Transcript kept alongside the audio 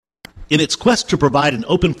In its quest to provide an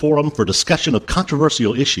open forum for discussion of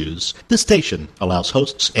controversial issues, this station allows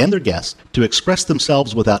hosts and their guests to express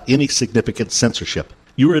themselves without any significant censorship.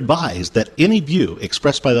 You are advised that any view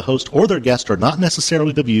expressed by the host or their guest are not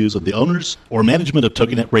necessarily the views of the owners or management of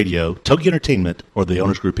TogiNet Radio, Togi Entertainment, or the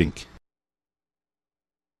Owners Group, Inc.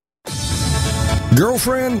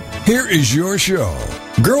 Girlfriend, here is your show.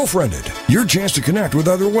 Girlfriended, your chance to connect with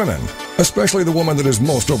other women, especially the woman that is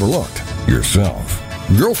most overlooked, yourself.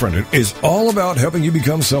 Girlfriended is all about helping you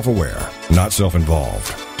become self-aware, not self-involved.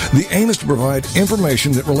 The aim is to provide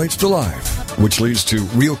information that relates to life, which leads to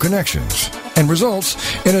real connections and results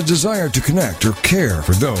in a desire to connect or care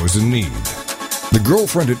for those in need. The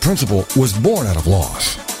Girlfriended principle was born out of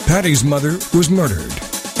loss. Patty's mother was murdered,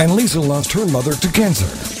 and Lisa lost her mother to cancer.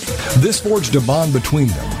 This forged a bond between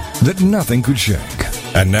them that nothing could shake.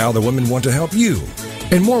 And now the women want to help you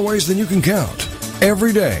in more ways than you can count,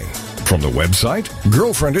 every day. From the website,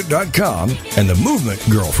 girlfriendit.com, and the movement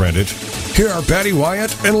Girlfriendit, here are Patty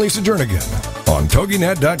Wyatt and Lisa Jernigan on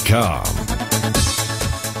TogiNet.com.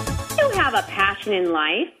 You have a passion in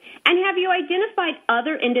life, and have you identified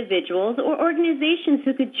other individuals or organizations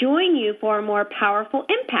who could join you for a more powerful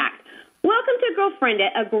impact? Welcome to Girlfriendit,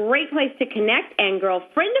 a great place to connect and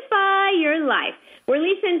girlfriendify your life. We're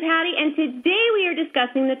Lisa and Patty, and today we are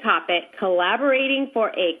discussing the topic, collaborating for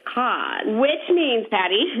a cause. Which means,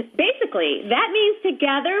 Patty, basically, that means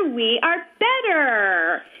together we are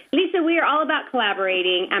better. Lisa, we are all about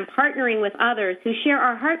collaborating and partnering with others who share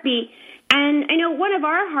our heartbeat. And I know one of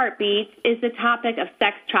our heartbeats is the topic of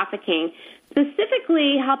sex trafficking,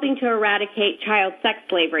 specifically helping to eradicate child sex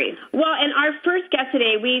slavery. Well, and our first guest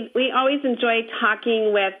today, we always enjoy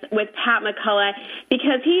talking with Pat McCullough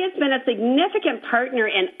because he has been a significant partner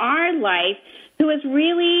in our life who has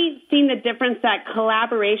really seen the difference that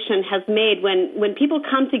collaboration has made when people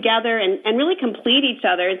come together and really complete each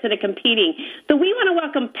other instead of competing. So we want to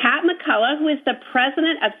welcome Pat McCullough, who is the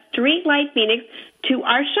president of Streetlight Phoenix, to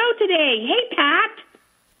our show today. Hey, Pat.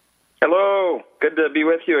 Hello. Good to be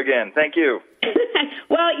with you again. Thank you.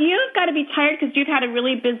 Well, you've got to be tired because you've had a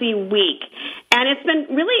really busy week. And it's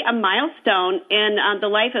been really a milestone in the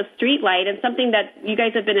life of Streetlight and something that you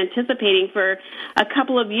guys have been anticipating for a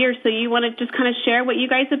couple of years. So you want to just kind of share what you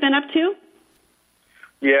guys have been up to?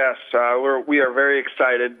 Yes, we are very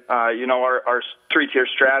excited. Our three-tier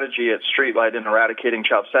strategy at Streetlight in eradicating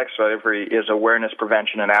child sex slavery is awareness,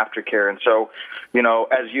 prevention, and aftercare. And so,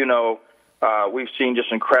 as you know, we've seen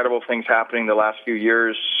just incredible things happening the last few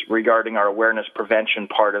years regarding our awareness prevention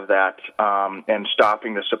part of that and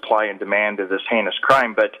stopping the supply and demand of this heinous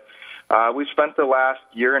crime. But we've spent the last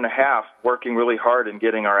year and a half working really hard in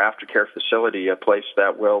getting our aftercare facility a place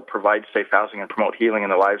that will provide safe housing and promote healing in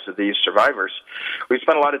the lives of these survivors. We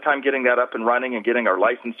spent a lot of time getting that up and running and getting our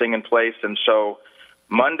licensing in place. And so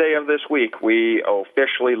Monday of this week, we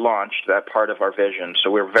officially launched that part of our vision. So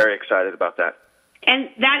we're very excited about that. And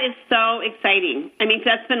that is so exciting. I mean,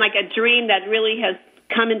 that's been like a dream that really has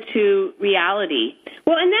come into reality.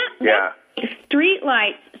 Well, and that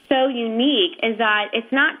Streetlight's so unique is that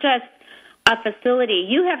it's not just a facility.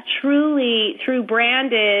 You have truly, through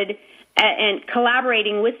branded and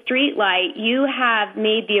collaborating with Streetlight, you have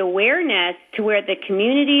made the awareness to where the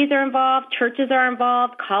communities are involved, churches are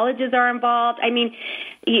involved, colleges are involved. I mean,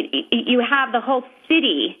 you have the whole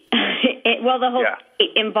city, state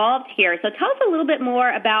involved here. So tell us a little bit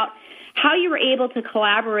more about how you were able to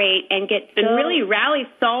collaborate and really rally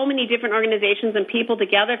so many different organizations and people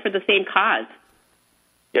together for the same cause.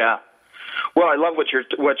 Yeah. Well, I love what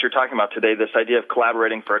you're talking about today, this idea of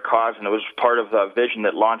collaborating for a cause, and it was part of the vision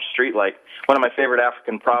that launched Streetlight. One of my favorite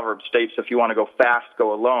African proverbs states, if you want to go fast,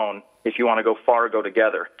 go alone. If you want to go far, go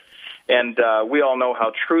together. And we all know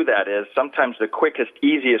how true that is. Sometimes the quickest,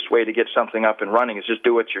 easiest way to get something up and running is just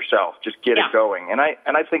do it yourself, just get it going. And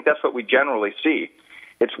I think that's what we generally see.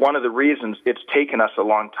 It's one of the reasons it's taken us a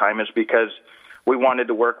long time is because we wanted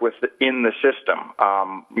to work in the system.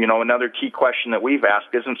 Another key question that we've asked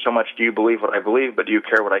isn't so much do you believe what I believe, but do you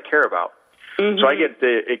care what I care about? Mm-hmm. So I get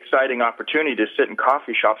the exciting opportunity to sit in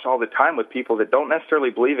coffee shops all the time with people that don't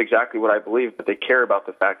necessarily believe exactly what I believe, but they care about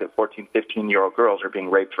the fact that 14, 15-year-old girls are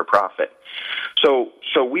being raped for profit. So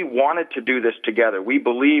we wanted to do this together. We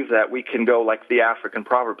believe that we can go, like the African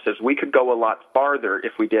proverb says, we could go a lot farther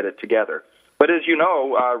if we did it together. But as you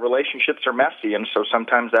know, relationships are messy, and so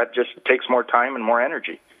sometimes that just takes more time and more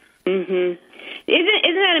energy. Mm-hmm.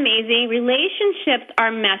 Isn't that amazing? Relationships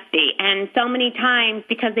are messy, and so many times,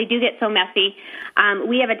 because they do get so messy,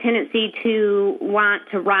 we have a tendency to want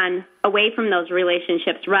to run away from those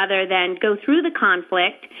relationships rather than go through the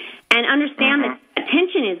conflict and understand that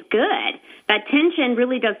attention is good. that tension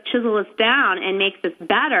really does chisel us down and makes us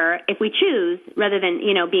better if we choose, rather than,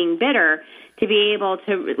 being bitter, to be able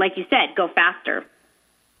to, like you said, go faster.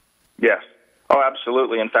 Yes. Oh,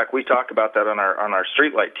 absolutely. In fact, we talk about that on our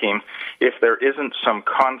Streetlight team. If there isn't some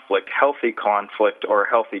conflict, healthy conflict or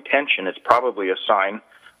healthy tension, it's probably a sign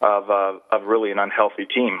of really an unhealthy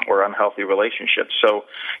team or unhealthy relationship. So,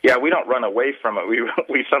 yeah, we don't run away from it.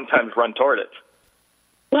 We sometimes run toward it.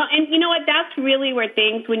 Well, and you know what? That's really where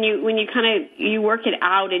things, when you you work it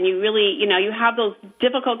out and you really, you have those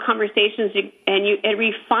difficult conversations, and it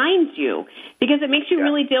refines you, because it makes you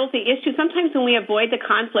really deal with the issue. Sometimes when we avoid the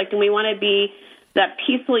conflict and we want to be that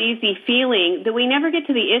peaceful, easy feeling, that we never get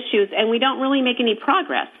to the issues and we don't really make any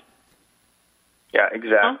progress. Yeah,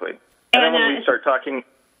 exactly. And then when we start talking,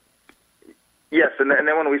 yes, and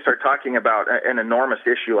then when we start talking about an enormous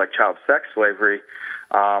issue like child sex slavery,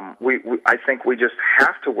 I think we just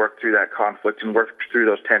have to work through that conflict and work through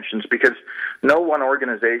those tensions, because no one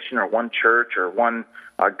organization or one church or one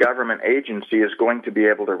government agency is going to be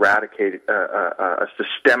able to eradicate a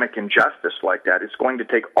systemic injustice like that. It's going to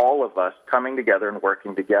take all of us coming together and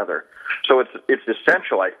working together. So it's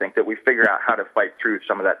essential, I think, that we figure out how to fight through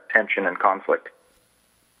some of that tension and conflict.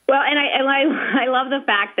 Well, and I love the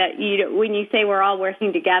fact that when you say we're all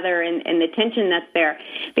working together and the tension that's there,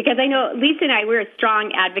 because I know Lisa and I, we're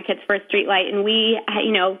strong advocates for Streetlight, and we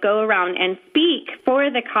go around and speak for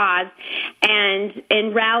the cause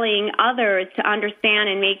and rallying others to understand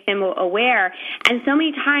and make them aware. And so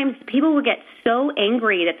many times people will get so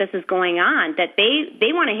angry that this is going on that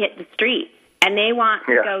they want to hit the streets, and they want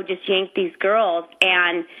to go just yank these girls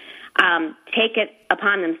and take it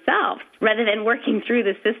upon themselves rather than working through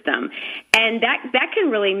the system. And that can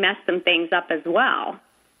really mess some things up as well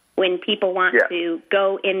when people want to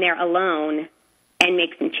go in there alone and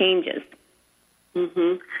make some changes.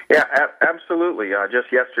 Mm-hmm. Yeah, absolutely.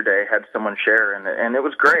 Just yesterday I had someone share, and it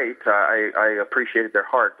was great. I appreciated their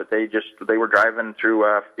heart, but they were driving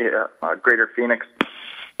through Greater Phoenix,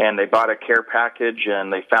 and they bought a care package,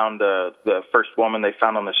 and they found the first woman they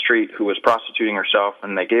found on the street who was prostituting herself,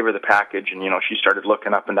 and they gave her the package, and, she started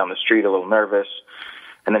looking up and down the street a little nervous,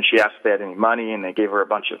 and then she asked if they had any money, and they gave her a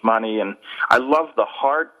bunch of money, and I love the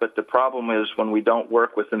heart, but the problem is when we don't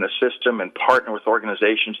work within the system and partner with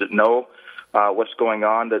organizations that know what's going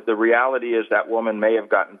on, that the reality is that woman may have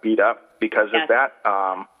gotten beat up because of that,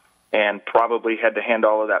 and probably had to hand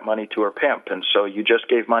all of that money to her pimp. And so you just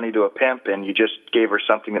gave money to a pimp, and you just gave her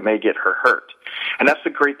something that may get her hurt. And that's the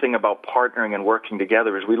great thing about partnering and working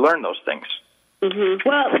together, is we learn those things. Mm-hmm.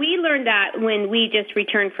 Well, we learned that when we just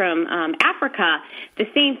returned from Africa, the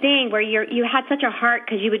same thing, where you had such a heart,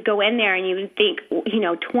 because you would go in there and you would think,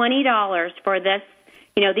 $20 for this,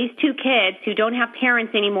 these two kids who don't have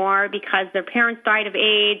parents anymore because their parents died of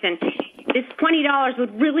AIDS, and this $20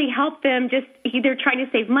 would really help them just either trying to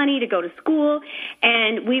save money to go to school.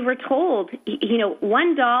 And we were told,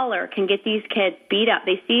 $1 can get these kids beat up.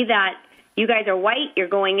 They see that you guys are white, you're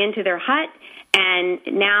going into their hut, and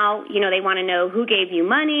now, they want to know who gave you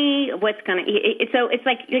money, what's going to... So it's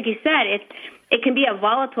like you said, it can be a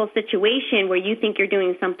volatile situation where you think you're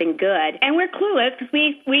doing something good. And we're clueless, because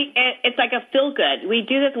it's like a feel-good. We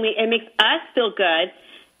do this, and it makes us feel good,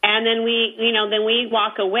 and then we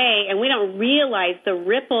walk away, and we don't realize the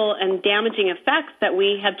ripple and damaging effects that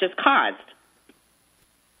we have just caused.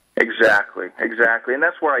 Exactly. And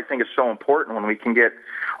that's where I think it's so important, when we can get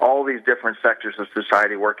all these different sectors of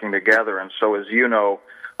society working together. And so, as you know,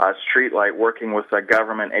 Streetlight, working with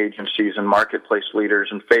government agencies and marketplace leaders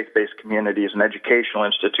and faith-based communities and educational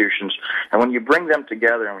institutions. And when you bring them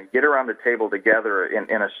together and we get around the table together,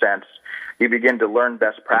 in a sense, you begin to learn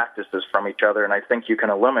best practices from each other, and I think you can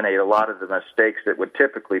eliminate a lot of the mistakes that would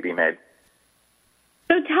typically be made.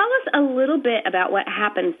 So tell us a little bit about what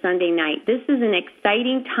happened Sunday night. This is an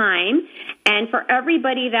exciting time, and for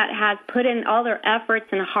everybody that has put in all their efforts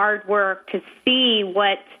and hard work to see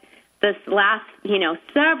what this last,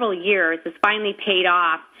 several years has finally paid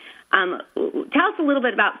off. Tell us a little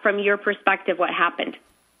bit about, from your perspective, what happened.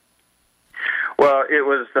 Well, it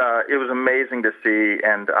was amazing to see,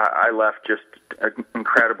 and I left just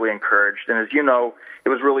incredibly encouraged. And as you know, it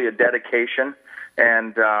was really a dedication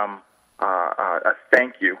and a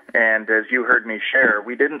thank you. And as you heard me share,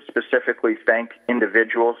 we didn't specifically thank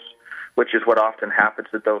individuals, which is what often happens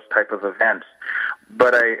at those type of events.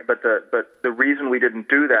 But the reason we didn't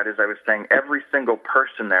do that is, I was saying, every single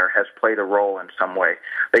person there has played a role in some way.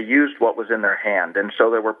 They used what was in their hand. And so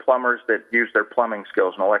there were plumbers that used their plumbing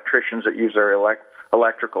skills, and electricians that used their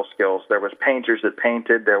electrical skills. There was painters that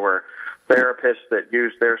painted. There were therapists that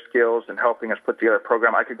used their skills in helping us put together a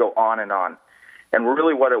program. I could go on and on. And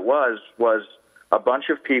really what it was a bunch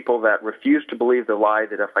of people that refuse to believe the lie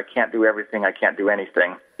that if I can't do everything, I can't do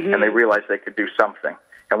anything, and they realize they could do something.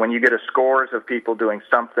 And when you get a scores of people doing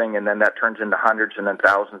something, and then that turns into hundreds and then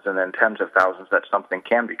thousands and then tens of thousands, that something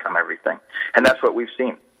can become everything. And that's what we've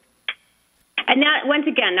seen. And that, once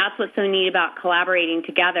again, that's what's so neat about collaborating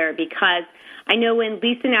together, because I know when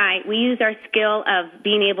Lisa and I, we use our skill of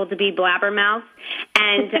being able to be blabbermouths,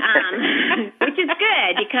 and which is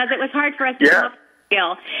good because it was hard for us to develop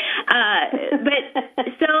skill.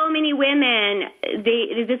 But so many women,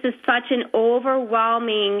 this is such an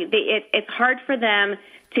overwhelming, it's hard for them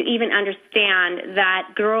to even understand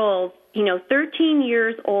that girls, 13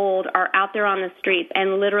 years old are out there on the streets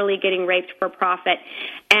and literally getting raped for profit.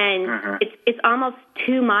 And it's almost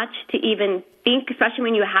too much to even think, especially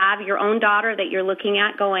when you have your own daughter that you're looking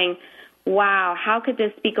at going, wow, how could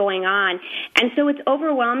this be going on? And so it's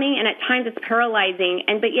overwhelming, and at times it's paralyzing.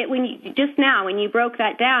 But yet, when you broke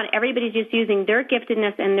that down, everybody's just using their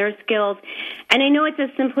giftedness and their skills. And I know it's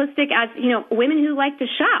as simplistic as, women who like to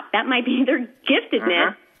shop. That might be their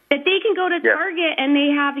giftedness. That they can go to Target and they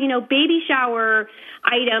have, baby shower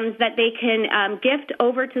items that they can gift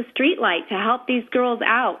over to Streetlight to help these girls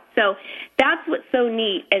out. So that's what's so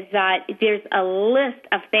neat, is that there's a list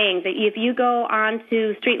of things that if you go on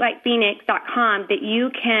to streetlightphoenix.com that you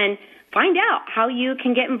can find out how you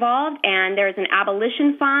can get involved, and there's an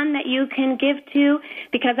abolition fund that you can give to,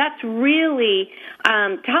 because that's really,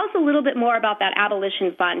 tell us a little bit more about that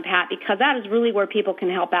abolition fund, Pat, because that is really where people can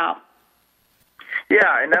help out.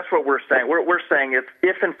 Yeah, and that's what we're saying. We're saying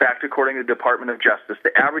if, in fact, according to the Department of Justice,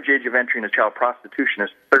 the average age of entry into child prostitution is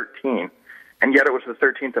 13, and yet it was the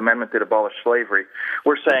 13th Amendment that abolished slavery,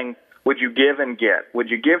 we're saying, would you give and get? Would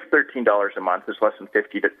you give $13 a month? It's less than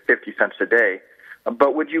 50 cents a day.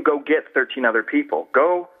 But would you go get 13 other people?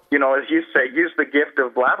 Go, as you say, use the gift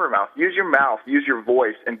of blabbermouth. Use your mouth, use your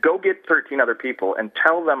voice, and go get 13 other people and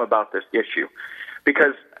tell them about this issue.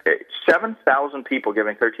 Because 7,000 people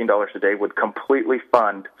giving $13 a day would completely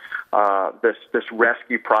fund this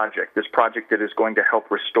rescue project, this project that is going to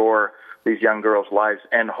help restore these young girls' lives,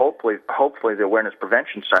 and hopefully the awareness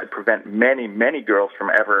prevention side prevent many, many girls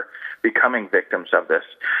from ever becoming victims of this.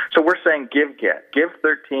 So we're saying give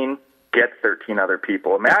 13, get 13 other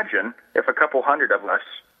people. Imagine if a couple hundred of us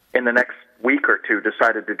in the next week or two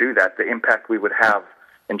decided to do that, the impact we would have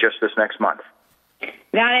in just this next month.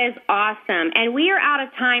 That is awesome. And we are out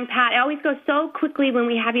of time, Pat. It always goes so quickly when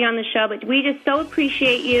we have you on the show, but we just so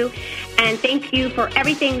appreciate you, and thank you for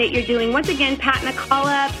everything that you're doing. Once again, Pat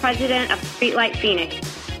McCullough, president of Streetlight Phoenix.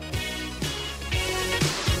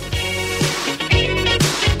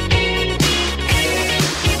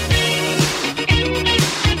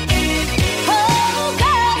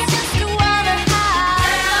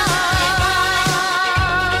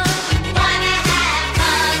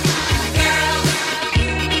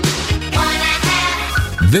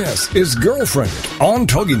 This is Girlfriended on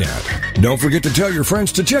TogiNet. Don't forget to tell your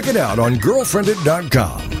friends to check it out on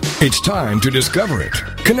girlfriended.com. It's time to discover it,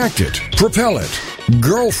 connect it, propel it,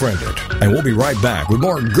 Girlfriended. And we'll be right back with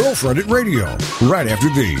more Girlfriended Radio right after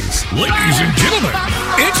these. Ladies and gentlemen,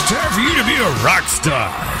 it's time for you to be a rock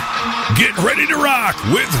star. Get ready to rock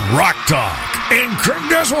with Rock Talk and Craig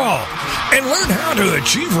Deswald, and learn how to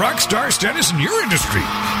achieve rock star status in your industry.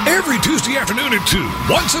 Every Tuesday afternoon at 2,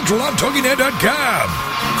 1 Central on TogiNet.com.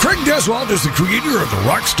 Craig Deswald is the creator of the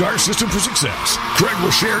Rockstar System for Success. Craig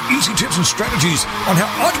will share easy tips and strategies on how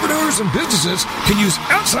entrepreneurs and businesses can use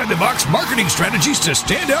outside-the-box marketing strategies to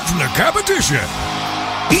stand out from their competition.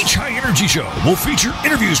 Each high-energy show will feature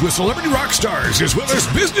interviews with celebrity rock stars as well as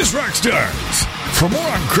business rock stars. For more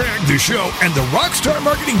on Craig, the show, and the Rockstar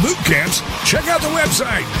Marketing Boot Camps, check out the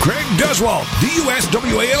website, CraigDeswald,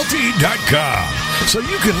 DUSWALT.com, so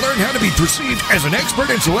you can learn how to be perceived as an expert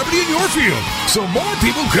and celebrity in your field, so more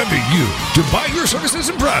people come to you to buy your services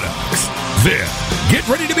and products. Then, get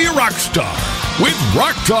ready to be a rock star with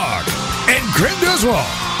Rock Talk and Craig Deswald.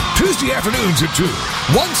 Tuesday afternoons at 2,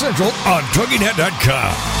 1 Central on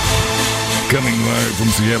TogiNet.com. Coming live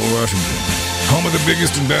from Seattle, Washington, home of the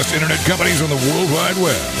biggest and best internet companies on the World Wide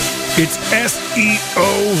Web. It's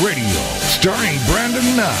SEO Radio, starring Brandon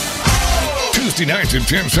Knopf. Tuesday nights at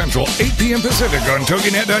 10 Central, 8 p.m. Pacific on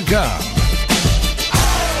TogiNet.com.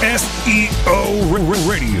 SEO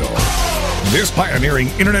Radio. This pioneering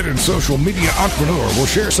internet and social media entrepreneur will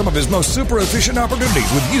share some of his most super efficient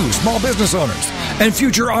opportunities with you, small business owners, and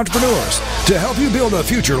future entrepreneurs to help you build a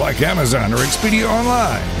future like Amazon or Expedia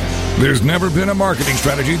Online. There's never been a marketing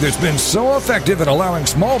strategy that's been so effective at allowing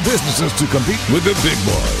small businesses to compete with the big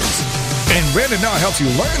boys. And Brandon now helps you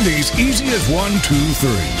learn these easy as 1, 2, 3.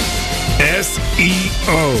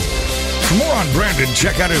 SEO. For more on Brandon,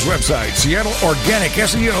 check out his website,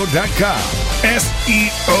 SeattleOrganicSEO.com.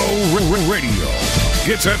 SEO Radio.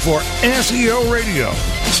 Get set for SEO Radio,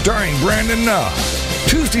 starring Brandon Knopf.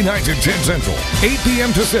 Tuesday nights at 10 Central, 8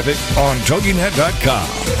 p.m. Pacific on TogiNet.com.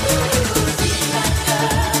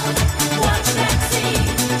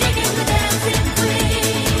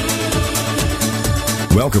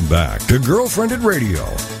 Welcome back to Girlfriended Radio.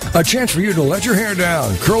 A chance for you to let your hair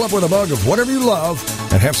down, curl up with a mug of whatever you love,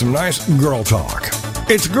 and have some nice girl talk.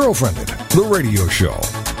 It's Girlfriended, the radio show,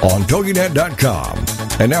 on TogiNet.com.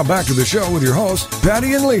 And now back to the show with your hosts,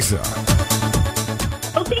 Patty and Lisa.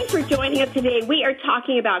 Well, thanks for joining us today. We are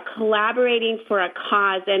talking about collaborating for a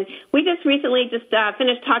cause, and we just recently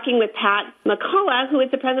finished talking with Pat McCullough, who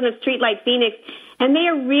is the president of Streetlight Phoenix, and they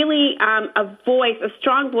are really a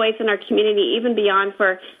strong voice in our community, even beyond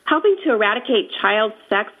for helping to eradicate child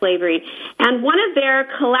sex slavery. And one of their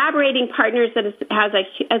collaborating partners that has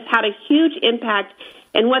had a huge impact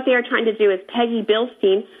in what they are trying to do is Peggy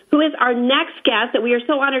Bilstein, who is our next guest that we are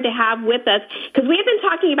so honored to have with us, because we have been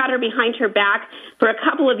talking about her behind her back for a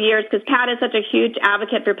couple of years, because Pat is such a huge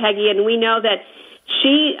advocate for Peggy, and we know that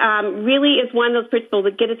she really is one of those principals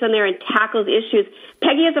that get us in there and tackles issues.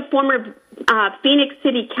 Peggy is a former Phoenix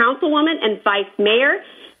City Councilwoman and Vice Mayor.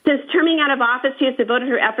 Since terming out of office, she has devoted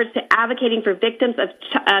her efforts to advocating for victims of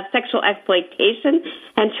sexual exploitation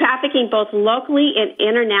and trafficking both locally and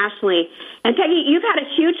internationally. And Peggy, you've had a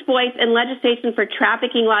huge voice in legislation for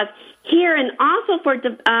trafficking laws here and also for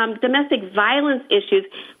domestic violence issues.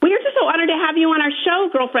 We are just so honored to have you on our show,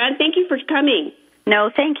 girlfriend. Thank you for coming. No,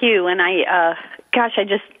 thank you. And I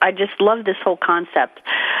just love this whole concept.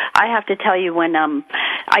 I have to tell you, when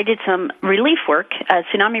I did some relief work,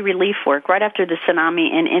 tsunami relief work, right after the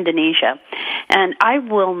tsunami in Indonesia, and I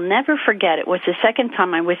will never forget, it was the second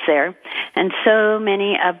time I was there, and so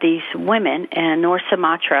many of these women in North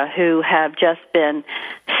Sumatra who have just been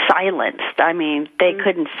silenced. I mean, they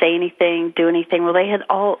couldn't say anything, do anything. Well, they had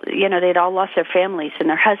all, they'd all lost their families and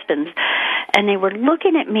their husbands, and they were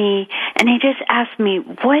looking at me, and they just asked me,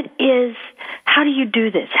 how do you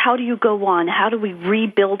do this? How do you go on? How do we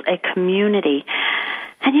rebuild a community?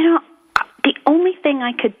 And, the only thing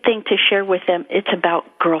I could think to share with them, it's about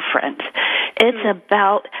girlfriends. It's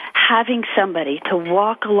about having somebody to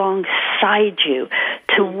walk alongside you,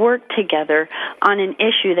 to work together on an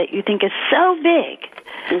issue that you think is so big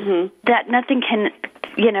that nothing can,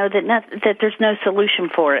 that there's no solution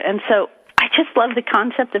for it. And so I just love the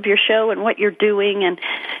concept of your show and what you're doing, and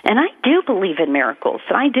I do believe in miracles,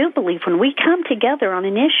 and I do believe when we come together on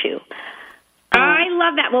an issue. I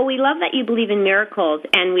love that. Well, we love that you believe in miracles,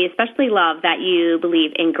 and we especially love that you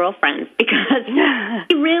believe in girlfriends, because we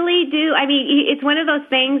really do. I mean, it's one of those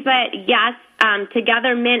things that, yes,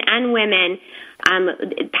 together, men and women,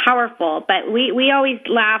 powerful. But we always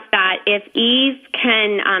laugh that if Eve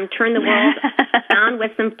can turn the world around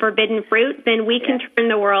with some forbidden fruit, then we can turn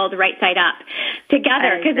the world right side up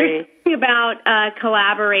together. Because there's something about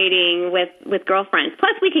collaborating with girlfriends.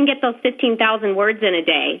 Plus, we can get those 15,000 words in a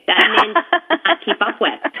day that men cannot keep up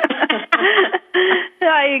with.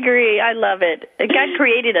 I agree. I love it. God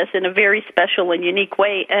created us in a very special and unique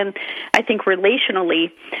way, and I think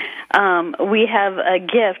relationally, we have a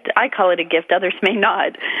gift. I call it a gift. Others may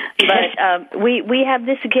not, but we have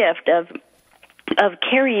this gift of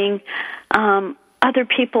carrying other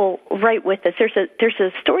people right with us. There's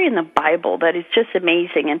a story in the Bible that is just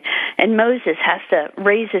amazing, and Moses has to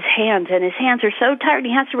raise his hands, and his hands are so tired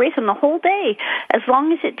he has to raise them the whole day, as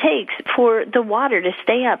long as it takes for the water to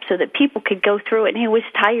stay up so that people could go through it, and he was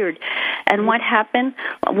tired. And what happened?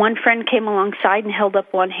 One friend came alongside and held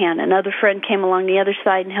up one hand, another friend came along the other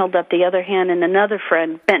side and held up the other hand, and another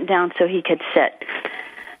friend bent down so he could sit.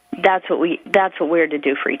 That's what we're to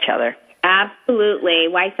do for each other. Absolutely.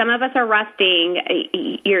 Why some of us are rusting,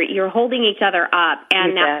 you're holding each other up,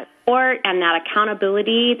 and that support and that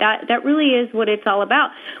accountability, that really is what it's all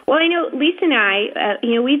about. Well, I know Lisa and I,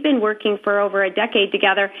 we've been working for over a decade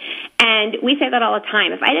together, and we say that all the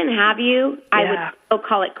time. If I didn't have you, I would still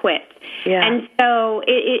call it quits. Yeah. And so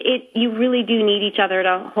you really do need each other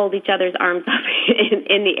to hold each other's arms up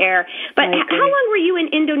in the air. But how long were you in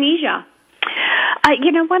Indonesia?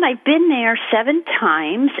 You know what? I've been there 7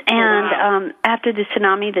 times, and after the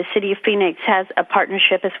tsunami, the city of Phoenix has a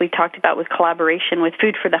partnership, as we talked about, with collaboration with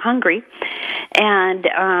Food for the Hungry, and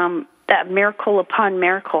that miracle upon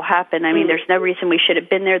miracle happened. I mean, there's no reason we should have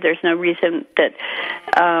been there. There's no reason that,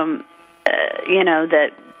 that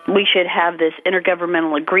we should have this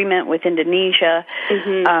intergovernmental agreement with Indonesia.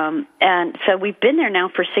 And so we've been there now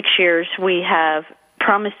for 6 years. We have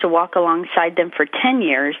promised to walk alongside them for 10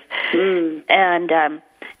 years, and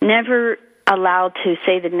never allowed to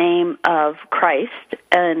say the name of Christ,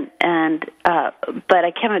 but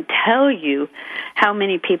I cannot tell you how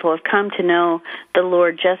many people have come to know the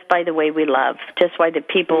Lord just by the way we love, just by the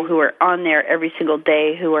people who are on there every single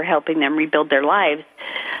day who are helping them rebuild their lives.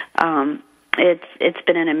 It's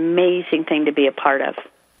been an amazing thing to be a part of.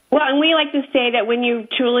 Well, and we like to say that when you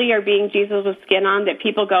truly are being Jesus with skin on, that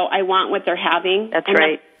people go, I want what they're having. That's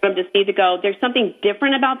right. From to see to go, there's something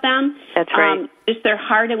different about them. That's right. Just their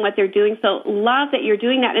heart and what they're doing. So love that you're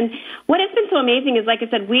doing that. And what has been so amazing is, like I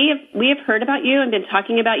said, we have heard about you and been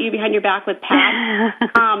talking about you behind your back with Pat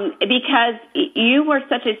because you were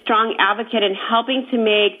such a strong advocate in helping to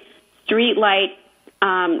make Streetlight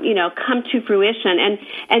come to fruition.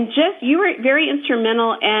 And just, you were very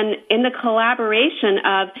instrumental in the collaboration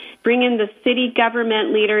of bringing the city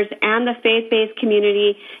government leaders and the faith-based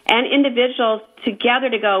community and individuals together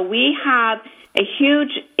to go, we have a huge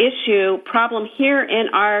problem here in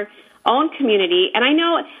our own community. And I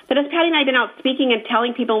know that as Patty and I have been out speaking and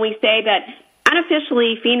telling people, we say that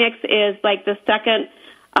unofficially Phoenix is like the second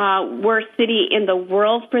worst city in the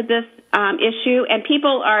world for this issue, and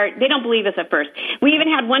people they don't believe us at first. We even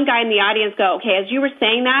had one guy in the audience go, okay, as you were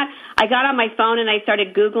saying that, I got on my phone and I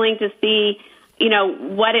started Googling to see,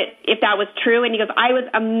 if that was true, and he goes, I was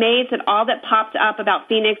amazed at all that popped up about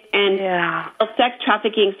Phoenix and sex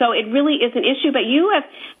trafficking. So it really is an issue, but you have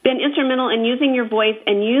been instrumental in using your voice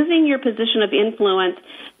and using your position of influence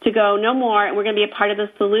to go, no more, and we're going to be a part of the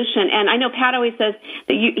solution. And I know Pat always says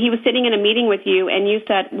that he was sitting in a meeting with you, and you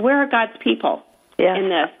said, where are God's people in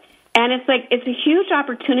this? And it's a huge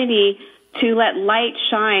opportunity to let light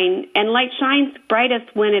shine, and light shines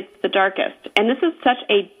brightest when it's the darkest. And this is such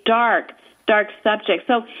a dark subject.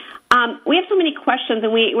 So we have so many questions,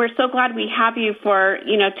 and we're so glad we have you for,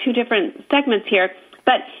 two different segments here.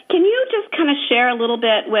 But can you just kind of share a little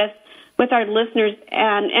bit with our listeners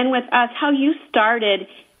and with us how you started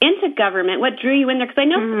into government, what drew you in there? Because I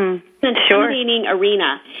know it's an intimidating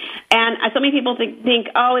arena. And so many people think,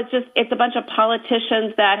 it's a bunch of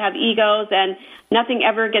politicians that have egos and nothing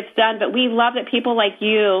ever gets done. But we love that people like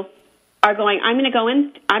you are going, I'm going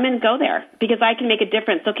to go there because I can make a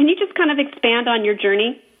difference. So can you just kind of expand on your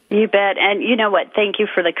journey? You bet. And you know what? Thank you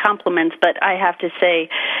for the compliments. But I have to say,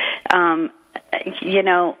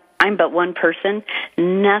 I'm but one person.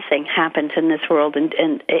 Nothing happens in this world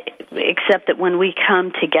and except that when we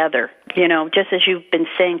come together, just as you've been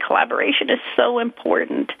saying, collaboration is so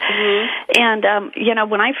important. Mm-hmm.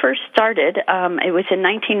 And, when I first started, it was in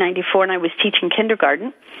 1994, and I was teaching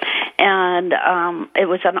kindergarten. And it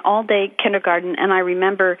was an all-day kindergarten, and I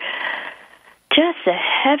remember just the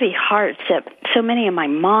heavy hearts that so many of my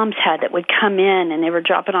moms had that would come in, and they were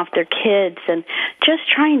dropping off their kids and just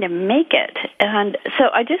trying to make it. And so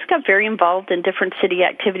I just got very involved in different city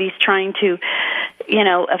activities trying to,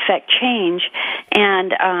 affect change.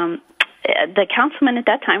 And the councilman at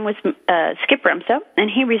that time was Skip Remso, and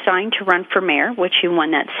he resigned to run for mayor, which he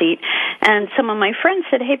won that seat. And some of my friends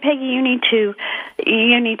said, "Hey, Peggy, you need to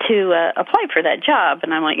apply for that job."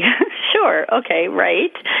 And I'm like, "Sure, okay,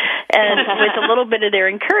 right." And with a little bit of their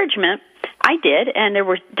encouragement, I did. And there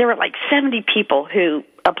were like 70 people who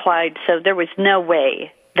applied, so there was no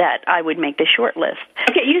way that I would make the short list.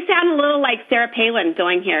 Okay, you sound a little like Sarah Palin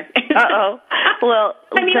going here. Uh-oh. Well,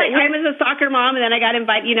 I mean, I was a soccer mom, and then I got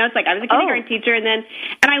invited, it's like I was a kindergarten teacher, and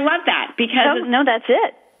I love that because... No, that's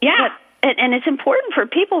it. Yeah. And it's important for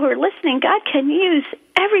people who are listening. God can use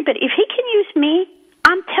everybody. If he can use me,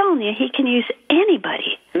 I'm telling you, he can use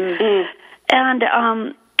anybody. Mm-hmm.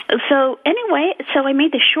 And so anyway, I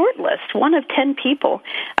made the short list, one of 10 people.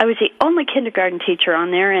 I was the only kindergarten teacher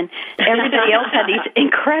on there, and everybody else had these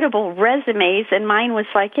incredible resumes, and mine was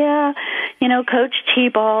like, Coach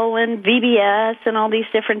T-ball and VBS and all these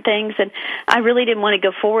different things, and I really didn't want to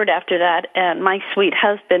go forward after that. And my sweet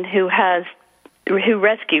husband, who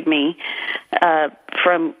rescued me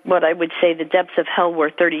from what I would say the depths of hell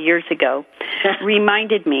were 30 years ago,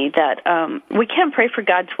 reminded me that we can pray for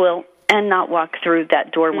God's will and not walk through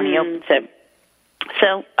that door when he opens it.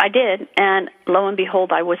 So I did, and lo and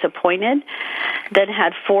behold, I was appointed, then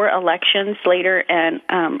had 4 elections later, and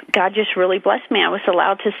God just really blessed me. I was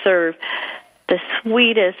allowed to serve the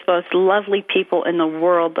sweetest, most lovely people in the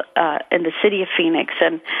world in the city of Phoenix.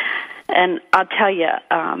 And I'll tell you,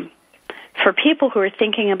 for people who are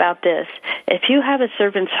thinking about this, if you have a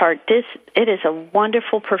servant's heart, it is a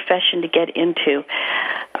wonderful profession to get into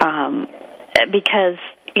because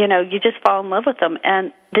you just fall in love with them.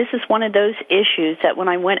 And this is one of those issues that when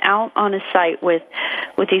I went out on a site with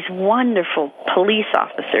these wonderful police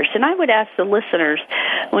officers, and I would ask the listeners,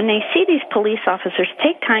 when they see these police officers,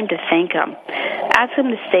 take time to thank them. ask them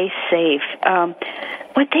to stay safe.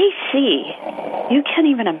 What they see, you can't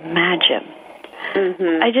even imagine.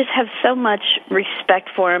 Mm-hmm. I just have so much respect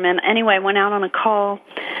for them. And anyway, I went out on a call,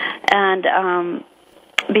 and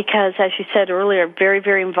because, as you said earlier, very,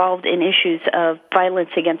 very involved in issues of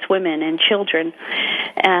violence against women and children.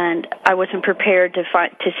 And I wasn't prepared to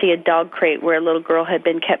see a dog crate where a little girl had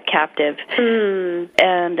been kept captive.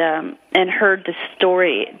 And heard the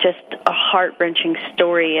story, just a heart-wrenching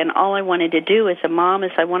story. And all I wanted to do as a mom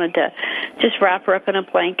is I wanted to just wrap her up in a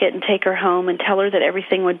blanket and take her home and tell her that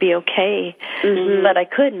everything would be okay. Mm-hmm. But I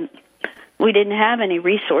couldn't. We didn't have any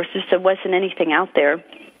resources. There wasn't anything out there.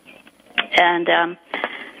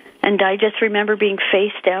 And I just remember being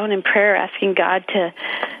face down in prayer, asking God to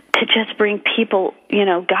just bring people,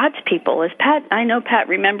 God's people. As Pat, I know Pat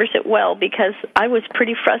remembers it well because I was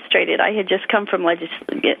pretty frustrated. I had just come from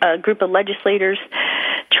a group of legislators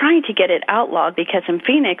trying to get it outlawed because in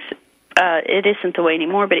Phoenix, it isn't the way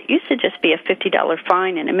anymore, but it used to just be a $50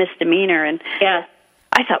 fine and a misdemeanor. And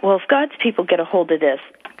I thought, well, if God's people get a hold of this,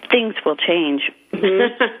 things will change.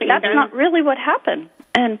 Mm-hmm. That's not really what happened.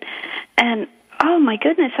 And oh my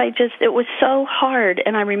goodness, it was so hard.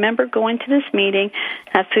 And I remember going to this meeting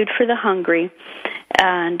at Food for the Hungry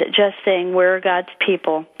and just saying, where are God's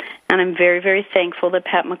people? And I'm very, very thankful that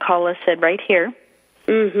Pat McCullough said right here.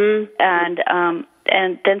 Mm-hmm.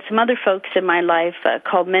 And then some other folks in my life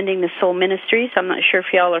called Mending the Soul Ministries. I'm not sure if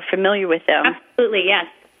y'all are familiar with them. Absolutely, yes.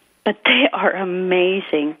 But they are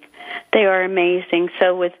amazing. They are amazing.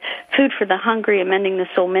 So with Food for the Hungry and Mending the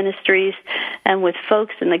Soul Ministries, and with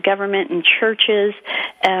folks in the government and churches,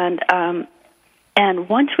 and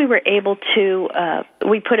once we were able to,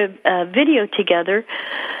 we put a video together.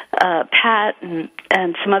 Pat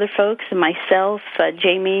and some other folks and myself,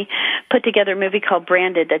 Jamie, put together a movie called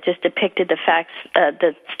Branded that just depicted the facts,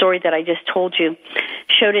 the story that I just told you,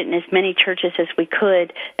 showed it in as many churches as we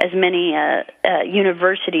could, as many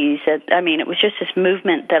universities. It was just this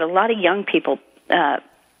movement that a lot of young people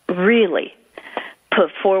really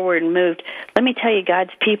put forward and moved. Let me tell you,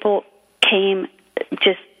 God's people came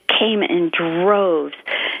in droves.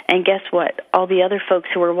 And guess what? All the other folks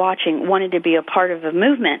who were watching wanted to be a part of a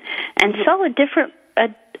movement and saw a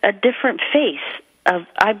different face of,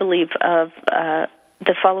 I believe, of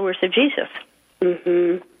the followers of Jesus.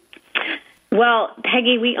 Mm-hmm. Well,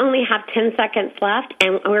 Peggy, we only have 10 seconds left,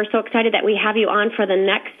 and we're so excited that we have you on for the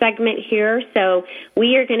next segment here. So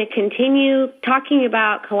we are going to continue talking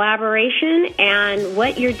about collaboration and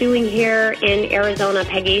what you're doing here in Arizona,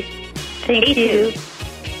 Peggy. Thank you.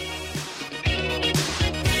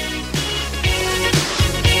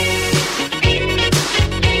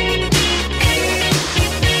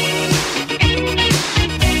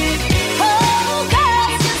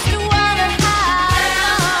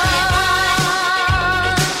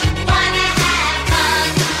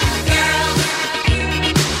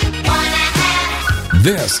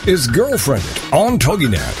 This is Girlfriended on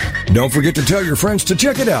TogiNet. Don't forget to tell your friends to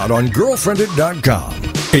check it out on girlfriended.com.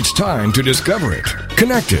 It's time to discover it,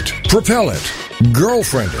 connect it, propel it,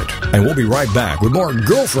 Girlfriended. And we'll be right back with more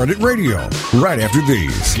Girlfriended Radio right after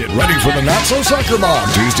these. Get ready for the Not So Soccer Mom,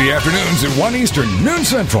 Tuesday afternoons at 1 Eastern, noon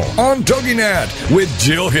Central on TogiNet with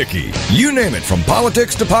Jill Hickey. You name it, from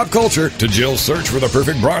politics to pop culture to Jill's search for the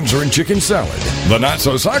perfect bronzer and chicken salad. The Not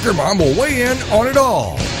So Soccer Mom will weigh in on it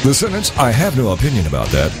all. The sentence, "I have no opinion about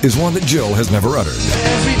that," is one that Jill has never uttered.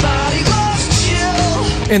 Everybody loves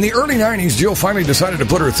Jill. In the early 90s, Jill finally decided to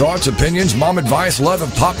put her thoughts, opinions, mom advice, love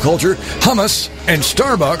of pop culture, hummus, and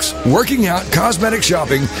Starbucks, working out, cosmetic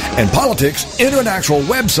shopping, and politics into an actual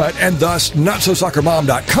website, and thus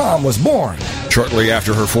NotSoSoccerMom.com was born. Shortly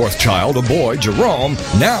after her fourth child, a boy, Jerome,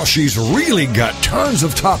 now she's really got tons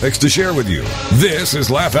of topics to share with you. This is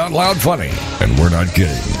Laugh Out Loud Funny, and we're not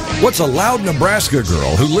kidding. What's a loud Nebraska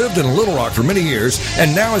girl who lived in Little Rock for many years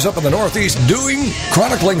and now is up in the Northeast doing?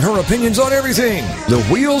 Chronicling her opinions on everything. The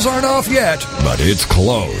wheels aren't off yet, but it's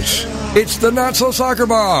close. It's the Not So Soccer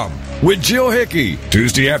Mom with Jill Hickey,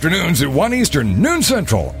 Tuesday afternoons at 1 Eastern, noon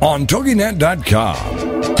Central on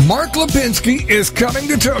TogiNet.com. Mark Lipinski is coming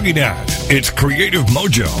to TogiNet. It's Creative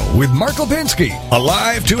Mojo with Mark Lipinski, a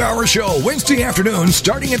live 2-hour show Wednesday afternoon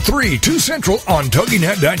starting at 3, 2 Central on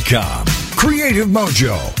TogiNet.com. Creative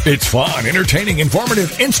Mojo. It's fun, entertaining,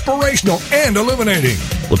 informative, inspirational, and illuminating.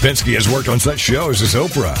 Lipinski has worked on such shows as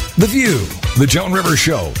Oprah, The View, The Joan Rivers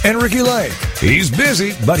Show, and Ricky Lake. He's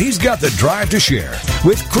busy, but he's got the drive to share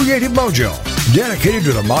with Creative Mojo, dedicated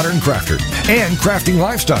to the modern crafter and crafting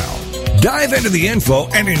lifestyle. Dive into the info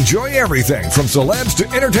and enjoy everything from celebs to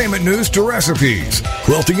entertainment news to recipes,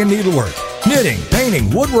 quilting and needlework, knitting,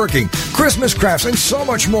 painting, woodworking, Christmas crafts, and so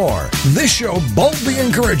much more. This show boldly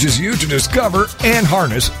encourages you to discover and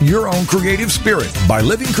harness your own creative spirit by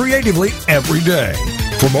living creatively every day.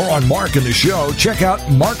 For more on Mark and the show, check out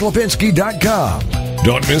marklipinski.com.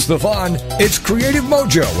 Don't miss the fun. It's Creative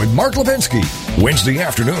Mojo with Mark Lipinski. Wednesday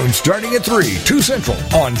afternoon starting at 3, 2 Central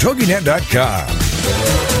on TogiNet.com.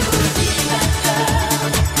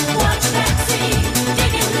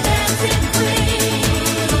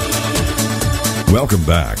 Welcome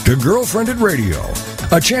back to Girlfriended Radio.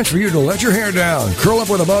 A chance for you to let your hair down, curl up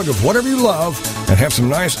with a mug of whatever you love, and have some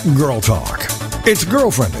nice girl talk. It's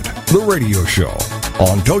Girlfriended, the radio show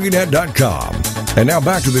on TogiNet.com. And now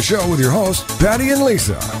back to the show with your hosts, Patty and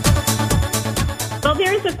Lisa. Well,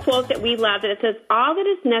 there's a quote that we love that it says, all that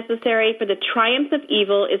is necessary for the triumph of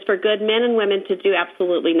evil is for good men and women to do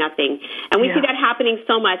absolutely nothing. And we see that happening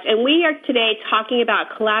so much. And we are today talking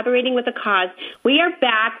about collaborating with a cause. We are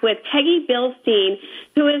back with Peggy Bilstein,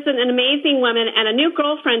 who is an amazing woman and a new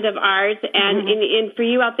girlfriend of ours, and for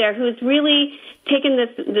you out there, who's really taken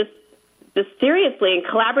this seriously and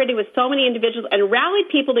collaborated with so many individuals and rallied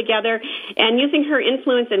people together, and using her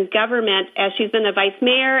influence in government as she's been a vice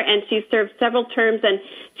mayor and she's served several terms, and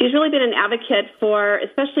she's really been an advocate for,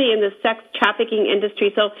 especially in the sex trafficking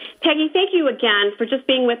industry. So, Peggy, thank you again for just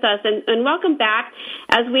being with us, and welcome back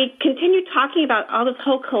as we continue talking about all this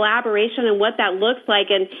whole collaboration and what that looks like.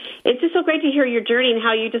 And it's just so great to hear your journey and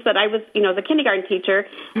how you just said, I was, the kindergarten teacher,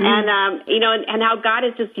 and how God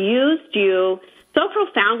has just used you so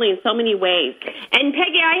profoundly in so many ways. And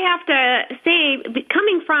Peggy, I have to say,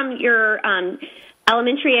 coming from your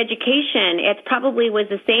elementary education, it probably was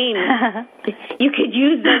the same. You could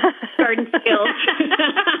use the garden skills.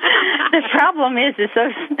 The problem is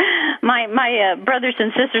those my brothers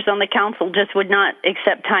and sisters on the council just would not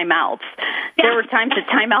accept timeouts. There were times that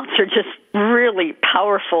timeouts are just really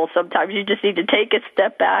powerful. Sometimes you just need to take a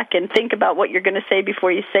step back and think about what you're going to say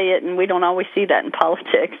before you say it, and we don't always see that in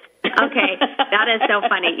politics. Okay, that is so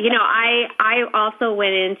funny. I also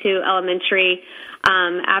went into elementary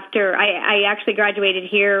after I actually graduated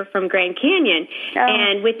here from Grand Canyon,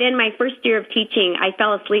 and within my first year of teaching, I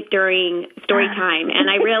fell asleep during story time, and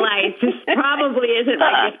I realized this probably isn't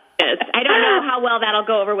my business. I don't know how well that'll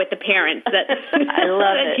go over with the parents. I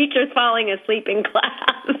love it. Teachers falling asleep in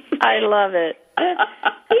class. I love it.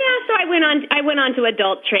 So I went on to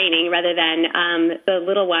adult training rather than the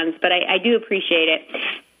little ones, but I do appreciate it.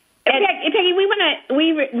 Peggy,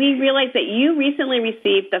 we realized that you recently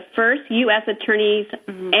received the first U.S. Attorney's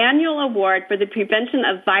Annual Award for the Prevention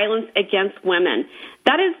of Violence Against Women.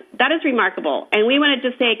 That is remarkable, and we wanted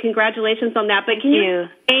to say congratulations on that. But can you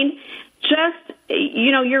explain just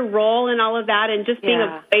your role in all of that and just being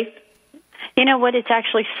a voice? You know what? It's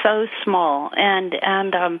actually so small, and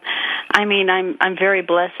I mean, I'm very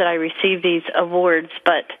blessed that I received these awards,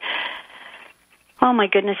 but. Oh, my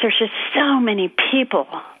goodness, there's just so many people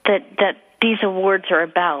that these awards are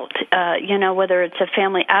about, whether it's a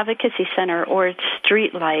family advocacy center or it's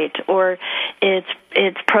Streetlight or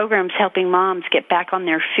it's programs helping moms get back on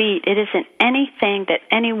their feet. It isn't anything that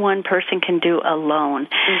any one person can do alone.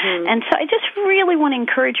 Mm-hmm. And so I just really want to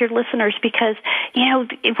encourage your listeners because,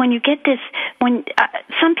 when you get this,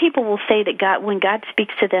 some people will say that when God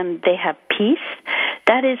speaks to them, they have peace.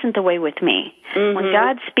 That isn't the way with me. Mm-hmm. When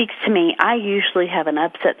God speaks to me, I usually have an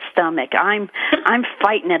upset stomach. I'm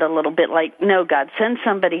fighting it a little bit like, no, God, send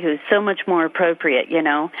somebody who's so much more appropriate,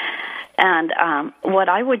 And what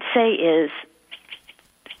I would say is,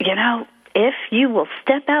 if you will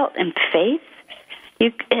step out in faith,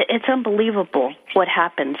 it's unbelievable what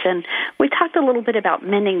happens. And we talked a little bit about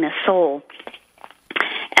mending the soul.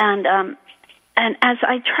 And as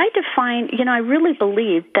I tried to find, I really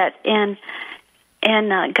believe that in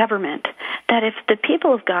government, that if the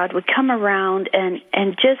people of God would come around and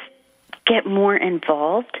just get more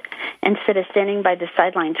involved instead of standing by the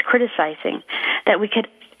sidelines criticizing, that we could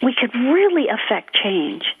really affect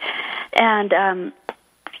change.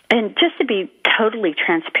 And just to be totally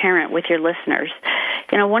transparent with your listeners,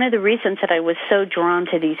 one of the reasons that I was so drawn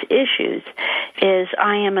to these issues is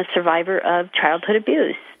I am a survivor of childhood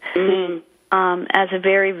abuse. Mm-hmm. As a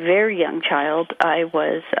very, very young child, I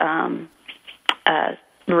was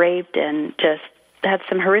raped and just had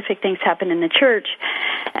some horrific things happen in the church,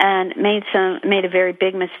 and made a very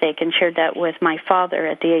big mistake and shared that with my father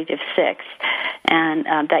at the age of 6, and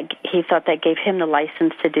that he thought that gave him the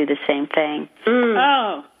license to do the same thing. Mm.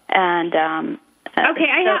 Oh. And okay,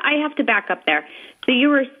 I have to back up there. So you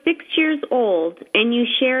were 6 years old, and you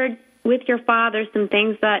shared with your father some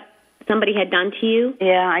things that somebody had done to you?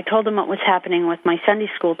 Yeah, I told him what was happening with my Sunday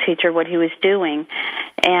school teacher, what he was doing.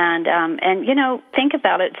 And you know, think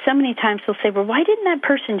about it. So many times they'll say, well, why didn't that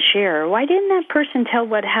person share? Why didn't that person tell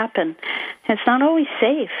what happened? It's not always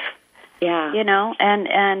safe. Yeah. You know,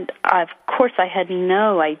 and of course I had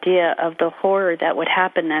no idea of the horror that would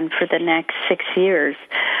happen then for the next 6 years.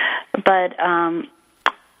 But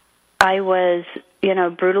I was, you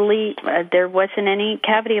know, brutally, there wasn't any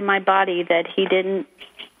cavity in my body that he didn't,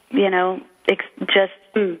 you know, just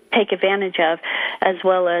take advantage of, as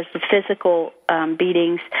well as the physical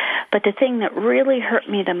beatings. But the thing that really hurt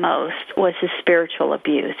me the most was the spiritual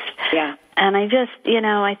abuse. Yeah. And I just, you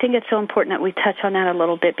know, I think it's so important that we touch on that a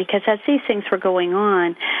little bit, because as these things were going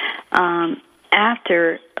on,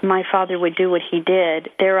 after my father would do what he did,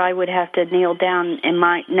 there I would have to kneel down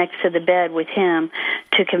next to the bed with him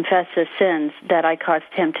to confess the sins that I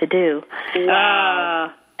caused him to do.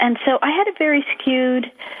 Wow. And so I had a very skewed,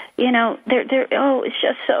 you know, it's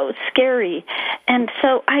just so scary. And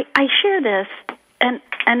so I share this, and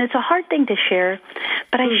it's a hard thing to share,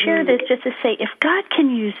 but I share this just to say, if God can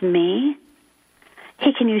use me,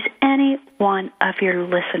 He can use any one of your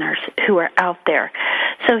listeners who are out there.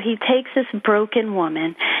 So He takes this broken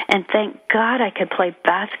woman, and thank God I could play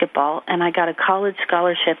basketball, and I got a college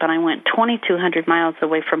scholarship, and I went 2,200 miles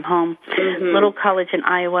away from home, little college in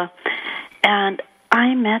Iowa, and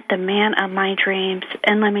I met the man of my dreams.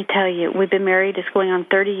 And let me tell you, we've been married, it's going on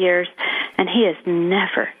 30 years, and he has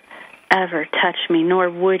never, ever touched me, nor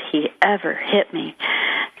would he ever hit me.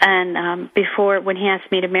 And before, when he asked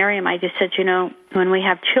me to marry him, I just said, you know, when we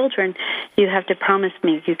have children, you have to promise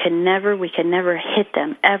me we can never hit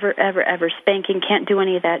them, ever, ever, ever. Spanking, can't do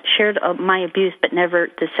any of that. Shared my abuse, but never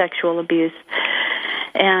the sexual abuse.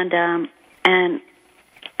 And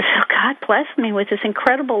so God blessed me with this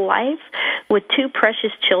incredible life with two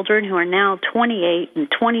precious children who are now 28 and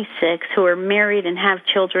 26, who are married and have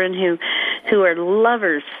children, who are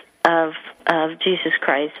lovers of Jesus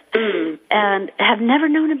Christ, and have never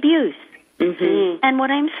known abuse. And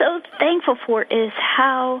what I'm so thankful for is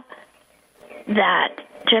how that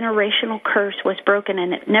generational curse was broken,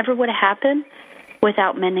 and it never would have happened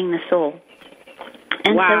without mending the soul.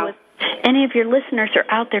 And so if any of your listeners are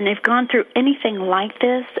out there and they've gone through anything like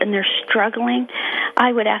this and they're struggling,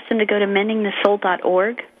 I would ask them to go to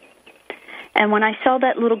mendingthesoul.org. And when I saw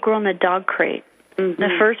that little girl in the dog crate, the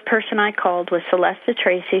first person I called was Celeste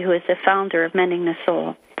Tracy, who is the founder of Mending the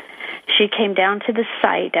Soul. She came down to the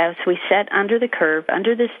site as we sat under the curb,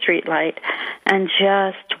 under the street light, and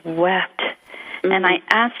just wept. And I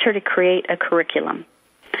asked her to create a curriculum.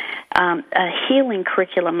 A healing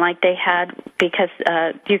curriculum like they had, because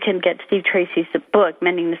you can get Steve Tracy's book,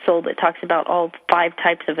 Mending the Soul, that talks about all 5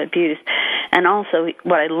 types of abuse. And also,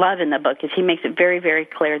 what I love in the book is he makes it very, very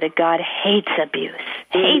clear that God hates abuse,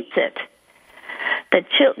 hates it. That,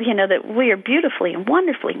 you know, that we are beautifully and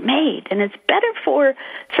wonderfully made, and it's better for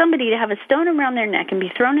somebody to have a stone around their neck and be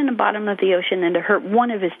thrown in the bottom of the ocean than to hurt one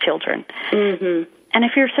of his children. And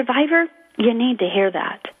if you're a survivor, you need to hear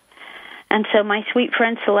that. And so my sweet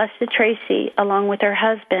friend Celeste Tracy, along with her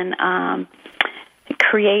husband,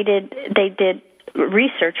 they did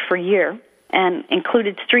research for a year and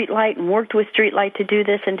included Streetlight and worked with Streetlight to do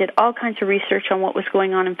this and did all kinds of research on what was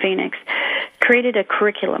going on in Phoenix, created a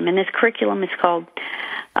curriculum. And this curriculum is called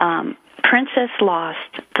Princess Lost,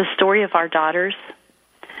 The Story of Our Daughters.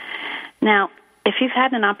 Now, if you've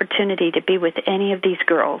had an opportunity to be with any of these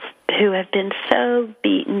girls who have been so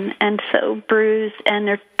beaten and so bruised and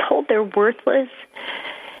they're told they're worthless,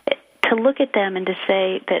 to look at them and to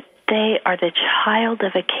say that they are the child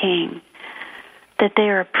of a king, that they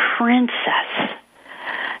are a princess.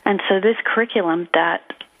 And so this curriculum that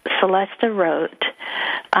Celeste wrote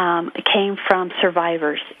came from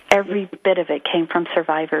survivors. Every bit of it came from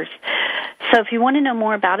survivors. So if you want to know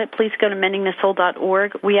more about it, please go to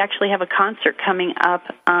mendingthesoul.org. We actually have a concert coming up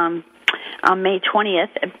on May 20th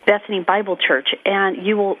at Bethany Bible Church, and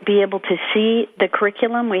you will be able to see the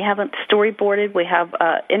curriculum. We have it storyboarded. We have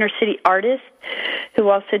inner city artists who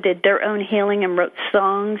also did their own healing and wrote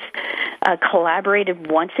songs,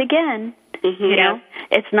 collaborated once again. You know,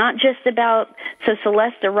 it's not just about, so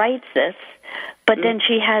Celeste writes this, but then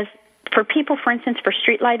she has, for people, for instance, for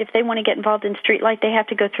Streetlight, if they want to get involved in Streetlight, they have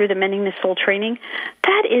to go through the Mending the Soul training.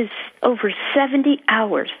 That is over 70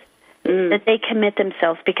 hours that they commit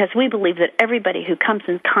themselves, because we believe that everybody who comes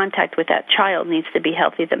in contact with that child needs to be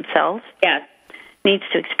healthy themselves, needs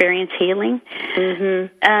to experience healing.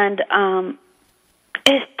 And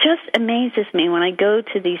it just amazes me when I go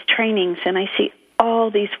to these trainings and I see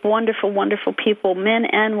all these wonderful, wonderful people, men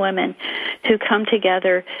and women, who come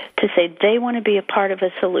together to say they want to be a part of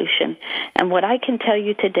a solution. And what I can tell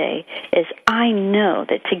you today is I know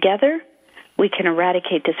that together we can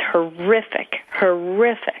eradicate this horrific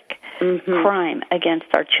crime against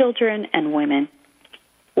our children and women.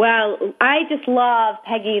 Well, I just love,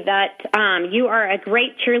 Peggy, that you are a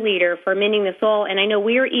great cheerleader for Mending the Soul, and I know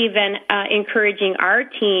we're even encouraging our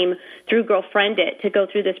team through Girlfriend It to go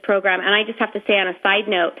through this program. And I just have to say on a side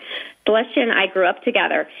note, Celestia and I grew up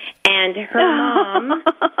together, and her mom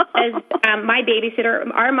is my babysitter.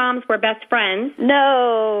 Our moms were best friends.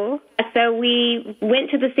 No. So we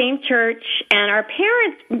went to the same church, and our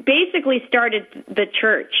parents basically started the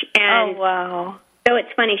church. And oh, wow. So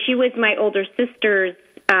it's funny. She was my older sister's.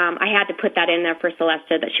 I had to put that in there for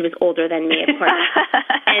Celestia, that she was older than me, of course.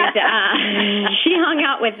 And she hung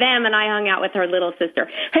out with them, and I hung out with her little sister.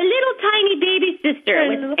 Her little tiny baby sister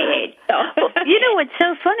was my age. So. Well, you know what's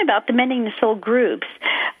so fun about the Mending the Soul groups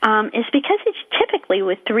is because it's typically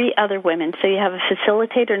with 3 other women. So you have a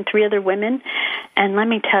facilitator and 3 other women. And let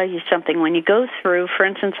me tell you something. When you go through, for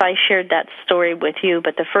instance, I shared that story with you,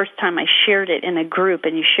 but the first time I shared it in a group,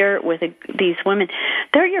 and you share it with these women,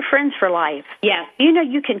 they're your friends for life. Yes. You know,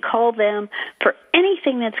 you can call them for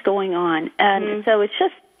anything that's going on. And so it's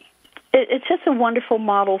just a wonderful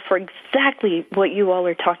model for exactly what you all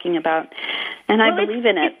are talking about. And I believe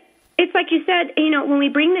in it. It's like you said, you know, when we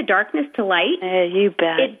bring the darkness to light, you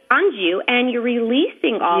bet. It bonds you, and you're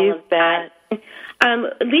releasing all of that.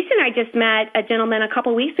 Lisa and I just met a gentleman a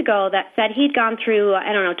couple weeks ago that said he'd gone through,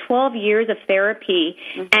 12 years of therapy,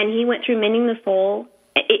 and he went through Mending the Soul.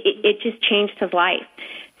 It just changed his life.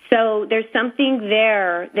 So there's something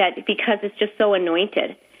there that, because it's just so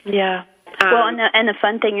anointed. Yeah. Well, and the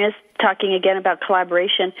fun thing is, talking again about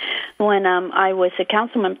collaboration, when I was a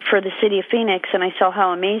councilman for the city of Phoenix and I saw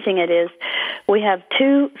how amazing it is, we have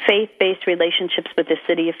 2 faith-based relationships with the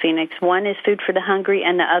city of Phoenix. One is Food for the Hungry,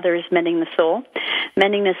 and the other is Mending the Soul.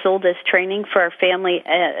 Mending the Soul does training for our family,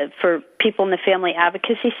 for people in the Family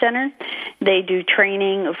Advocacy Center. They do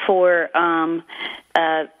training for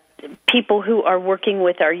people who are working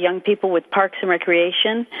with our young people with Parks and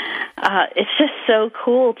Recreation. It's just so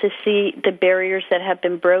cool to see the barriers that have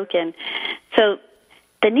been broken. So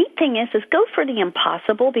the neat thing is go for the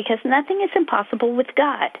impossible, because nothing is impossible with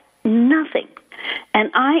God. Nothing.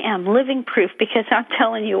 And I am living proof, because I'm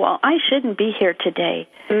telling you all, I shouldn't be here today.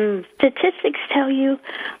 Statistics tell you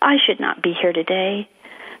I should not be here today.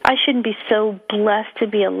 I shouldn't be so blessed to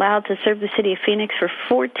be allowed to serve the city of Phoenix for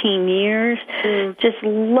 14 years. Just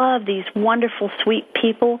love these wonderful, sweet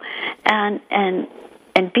people, and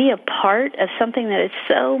be a part of something that is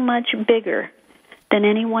so much bigger than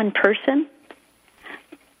any one person.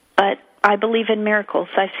 But I believe in miracles.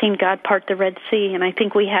 I've seen God part the Red Sea, and I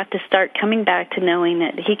think we have to start coming back to knowing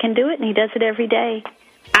that He can do it, and He does it every day.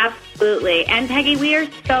 Absolutely. And Peggy, we are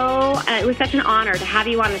so, it was such an honor to have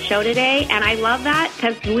you on the show today, and I love that,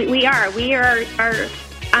 because we are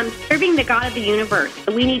serving the God of the universe.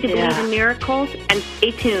 We need to believe in miracles, and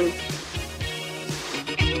stay tuned.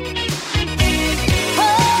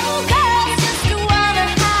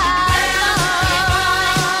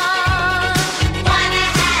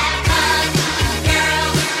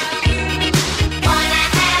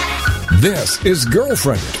 This is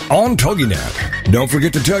Girlfriended on TogiNet. Don't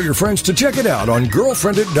forget to tell your friends to check it out on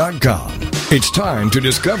girlfriended.com. It's time to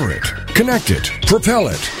discover it, connect it, propel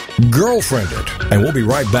it, Girlfriend It. And we'll be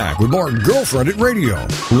right back with more Girlfriend It Radio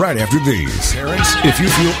right after these. Parents, if you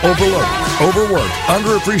feel overloaded, overworked,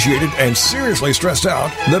 underappreciated, and seriously stressed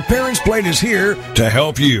out, The Parents Plate is here to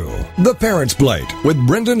help you. The Parents Plate with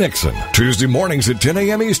Brenda Nixon. Tuesday mornings at 10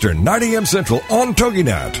 a.m. Eastern, 9 a.m. Central on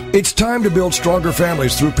TogiNet. It's time to build stronger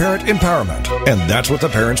families through parent empowerment. And that's what The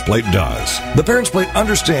Parents Plate does. The Parents Plate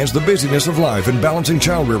understands the busyness of life and balancing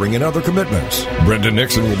child rearing and other commitments. Brenda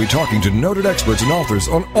Nixon will be talking to noted experts and authors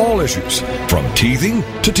on all issues, from teething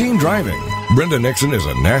to teen driving. Brenda Nixon is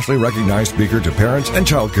a nationally recognized speaker to parents and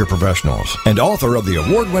child care professionals and author of the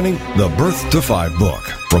award-winning The Birth to 5 book.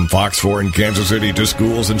 From Fox 4 in Kansas City to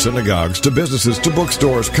schools and synagogues to businesses to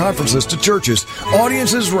bookstores, conferences to churches,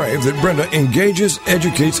 audiences rave that Brenda engages,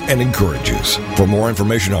 educates, and encourages. For more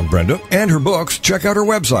information on Brenda and her books, check out her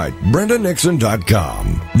website,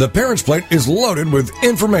 brendanixon.com. The Parents Plate is loaded with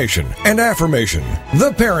information and affirmation.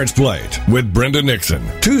 The Parents Plate with Brenda Nixon.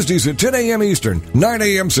 Tuesdays at 10 a.m. Eastern, 9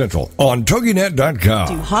 a.m. Central on TogiNet.com.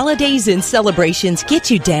 Do holidays and celebrations get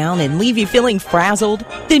you down and leave you feeling frazzled?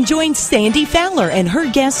 Then join Sandy Fowler and her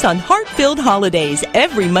guests on Heart-Filled Holidays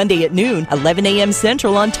every Monday at noon, 11 a.m.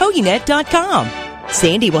 Central on TogiNet.com.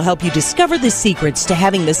 Sandy will help you discover the secrets to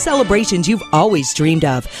having the celebrations you've always dreamed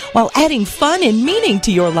of while adding fun and meaning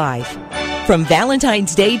to your life. From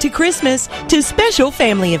Valentine's Day to Christmas to special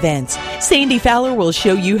family events, Sandy Fowler will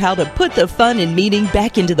show you how to put the fun and meaning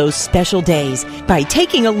back into those special days by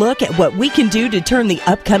taking a look at what we can do to turn the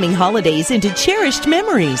upcoming holidays into cherished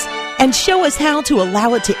memories and show us how to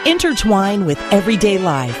allow it to intertwine with everyday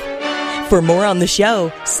life. For more on the show,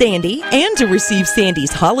 Sandy, and to receive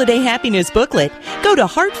Sandy's Holiday Happiness booklet, go to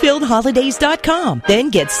heartfilledholidays.com. Then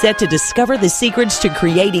get set to discover the secrets to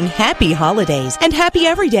creating happy holidays and happy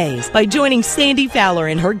everydays by joining Sandy Fowler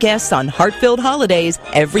and her guests on Heartfilled Holidays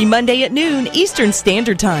every Monday at noon Eastern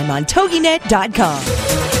Standard Time on TogiNet.com.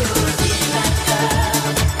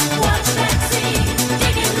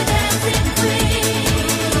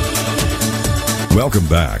 Welcome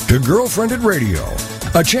back to Girlfriended Radio.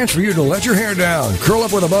 A chance for you to let your hair down, curl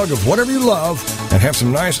up with a mug of whatever you love, and have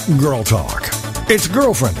some nice girl talk. It's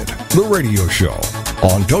Girlfriended, the radio show,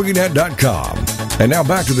 on TogiNet.com. And now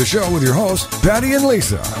back to the show with your hosts, Patty and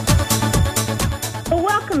Lisa. Well,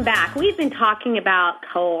 welcome back. We've been talking about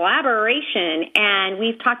collaboration, and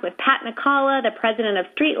we've talked with Pat McCullough, the president of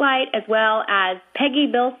Streetlight, as well as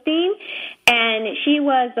Peggy Bilstein. And she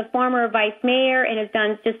was the former vice mayor and has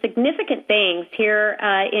done just significant things here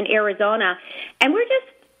in Arizona. And we're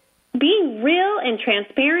just being real and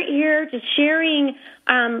transparent here, just sharing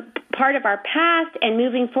part of our past and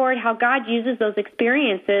moving forward, how God uses those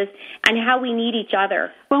experiences and how we need each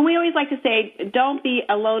other. Well, we always like to say, don't be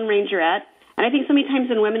a lone rangerette. And I think so many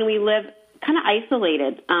times in women we live kind of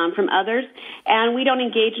isolated from others, and we don't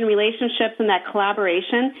engage in relationships and that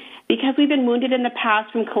collaboration because we've been wounded in the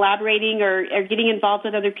past from collaborating or getting involved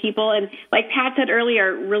with other people. And like Pat said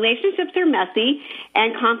earlier, relationships are messy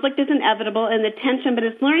and conflict is inevitable and the tension, but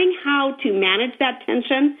it's learning how to manage that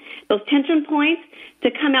tension, those tension points, to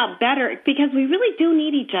come out better because we really do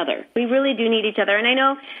need each other. We really do need each other. And I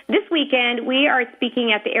know this weekend we are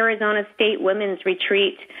speaking at the Arizona State Women's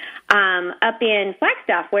Retreat up in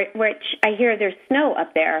Flagstaff, which I hear there's snow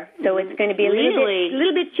up there. So it's going to be a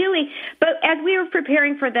little bit chilly. But as we were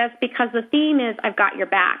preparing for this, because the theme is I've got your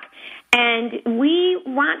back, and we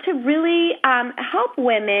want to really help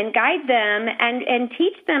women, guide them, and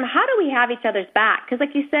teach them how do we have each other's back. Because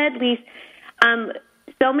like you said, Lise,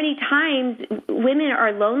 so many times women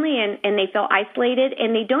are lonely and they feel isolated,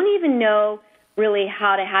 and they don't even know really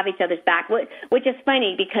how to have each other's back, which is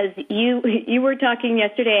funny because you were talking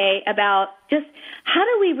yesterday about just how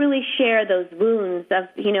do we really share those wounds of,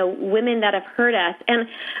 women that have hurt us. And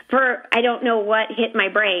I don't know what hit my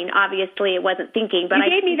brain. Obviously, it wasn't thinking. But you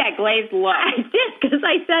gave me that glazed look. I did, because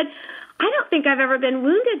I said, I don't think I've ever been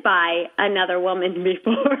wounded by another woman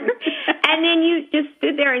before. And then you just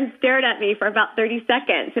stood there and stared at me for about 30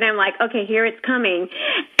 seconds. And I'm like, okay, here it's coming.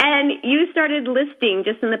 And you started listing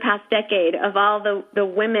just in the past decade of all the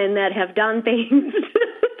women that have done things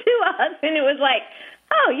to us. And it was like,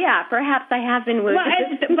 oh, yeah, perhaps I have been wounded.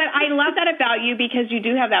 Well, but I love that about you because you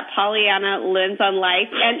do have that Pollyanna lens on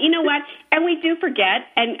life. And you know what? And we do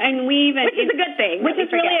forget. And we even... Which is a good thing. Which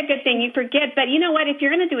is really a good thing. You forget. But you know what? If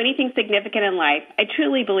you're going to do anything significant in life, I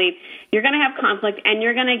truly believe you're going to have conflict and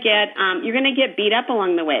you're going to get beat up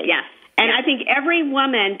along the way. Yes. And I think every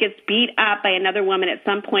woman gets beat up by another woman at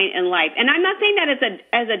some point in life. And I'm not saying that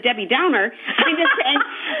as a Debbie Downer. I'm just saying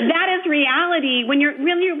that is reality when you're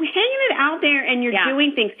hanging it out there and you're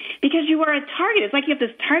doing things because you are a target. It's like you have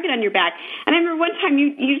this target on your back. And I remember one time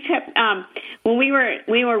you kept when we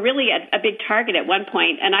were really a big target at one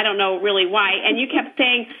point, and I don't know really why. And you kept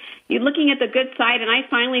saying you're looking at the good side, and I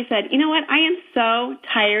finally said, you know what? I am so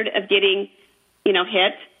tired of getting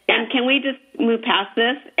hit. And can we just move past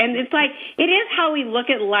this? And it's like, it is how we look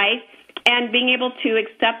at life and being able to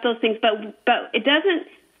accept those things, but it doesn't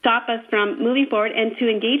stop us from moving forward and to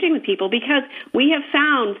engaging with people because we have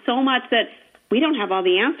found so much that we don't have all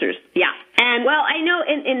the answers. Yeah. And well, I know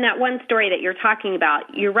in that one story that you're talking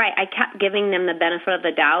about, you're right. I kept giving them the benefit of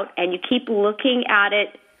the doubt, and you keep looking at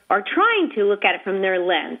it or trying to look at it from their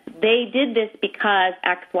lens. They did this because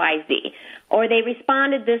X, Y, Z. Or they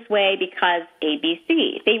responded this way because A, B,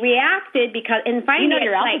 C. They reacted because, and finally... You know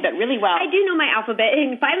your alphabet really well. I do know my alphabet.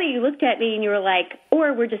 And finally you looked at me and you were like,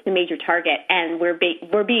 or we're just a major target and we're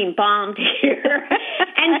being bombed here.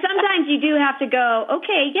 And sometimes you do have to go,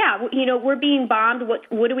 okay, yeah, we're being bombed. What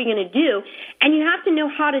are we going to do? And you have to know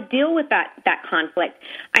how to deal with that conflict.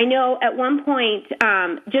 I know at one point,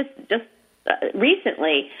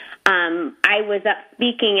 recently, I was up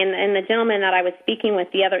speaking, and the gentleman that I was speaking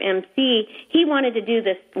with, the other MC, he wanted to do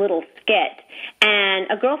this little skit. And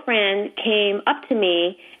a girlfriend came up to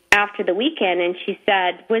me after the weekend, and she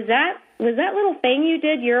said, was that little thing you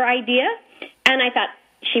did your idea? And I thought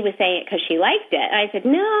she was saying it because she liked it. And I said,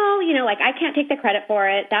 no, I can't take the credit for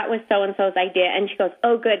it. That was so-and-so's idea. And she goes,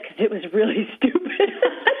 oh, good, because it was really stupid.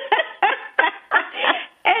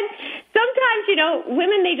 And sometimes,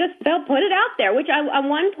 women, they'll put it out there, which at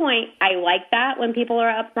one point I like that when people are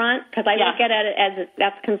upfront, because I look at it as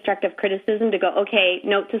that's constructive criticism to go, okay,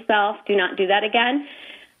 note to self, do not do that again.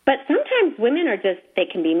 But sometimes women they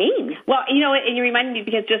can be mean. Well, and you reminded me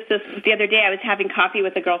because just the other day I was having coffee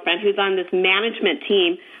with a girlfriend who's on this management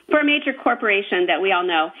team for a major corporation that we all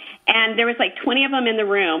know. And there was like 20 of them in the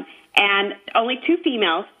room and only 2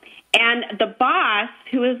 females. And the boss,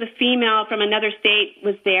 who is a female from another state,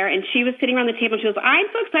 was there, and she was sitting around the table, and she goes, I'm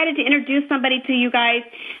so excited to introduce somebody to you guys,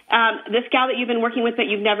 this gal that you've been working with that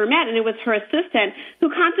you've never met, and it was her assistant, who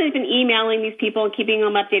constantly has been emailing these people and keeping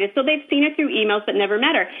them updated. So they've seen her through emails but never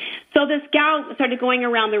met her. So this gal started going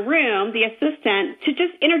around the room, the assistant, to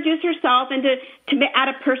just introduce herself and to add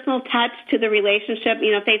a personal touch to the relationship,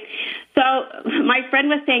 So my friend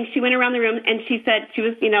was saying she went around the room, and she said she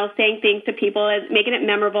was, saying things to people, making it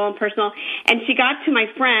memorable and personal. And she got to my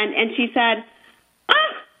friend, and she said,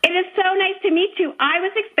 oh, it is so nice to meet you. I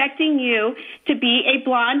was expecting you to be a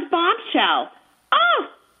blonde bombshell. Oh,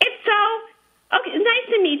 it's so nice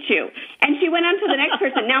to meet you. And she went on to the next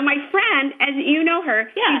person. Now, my friend, as you know her,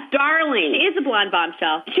 she's darling. She is a blonde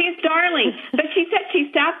bombshell. She is darling. But she said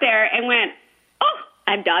she sat there and went, oh,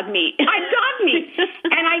 I'm dog meat. I'm dog meat.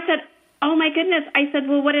 And I said, oh, my goodness. I said,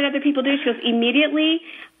 well, what did other people do? She goes, immediately,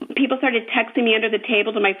 people started texting me under the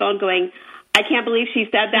table to my phone going, I can't believe she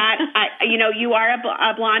said that. You are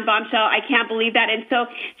a blonde bombshell. I can't believe that. And so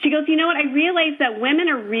she goes, you know what? I realize that women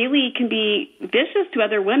can be vicious to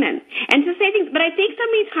other women and to say things. But I think so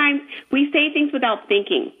many times we say things without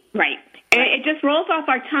thinking. Right. And it just rolls off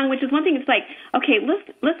our tongue, which is one thing. It's like, okay,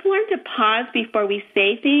 let's learn to pause before we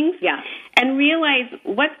say things. Yeah. And realize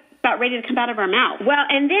what's about ready to come out of our mouth. Well,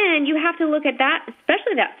 and then you have to look at that,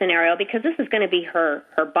 especially that scenario, because this is going to be her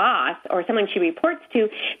boss or someone she reports to,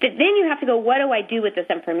 that then you have to go, what do I do with this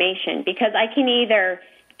information? Because I can either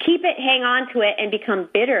keep it, hang on to it, and become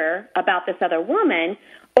bitter about this other woman,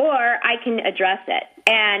 or I can address it.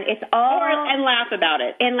 And it's all... And laugh about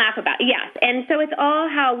it. And laugh about it, yes. And so it's all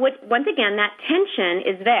once again, that tension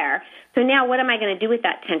is there. So now what am I going to do with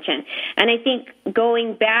that tension? And I think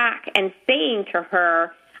going back and saying to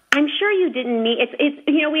her, I'm sure you didn't mean it's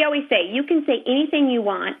we always say you can say anything you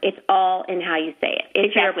want. It's all in how you say it.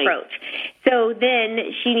 It's exactly. Your approach. So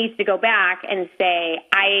then she needs to go back and say,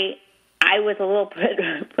 I was a little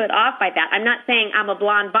put off by that. I'm not saying I'm a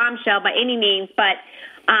blonde bombshell by any means, but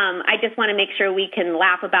I just want to make sure we can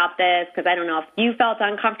laugh about this because I don't know if you felt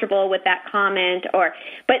uncomfortable with that comment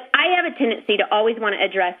but I have a tendency to always want to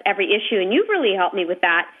address every issue, and you've really helped me with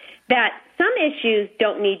that some issues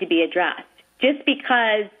don't need to be addressed. Just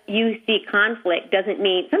because you see conflict doesn't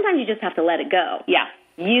mean, sometimes you just have to let it go. Yeah.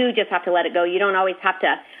 You just have to let it go. You don't always have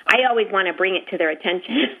to, I always want to bring it to their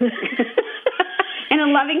attention. In a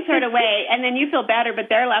loving sort of way, and then you feel better, but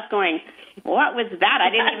they're left going, what was that?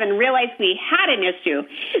 I didn't even realize we had an issue.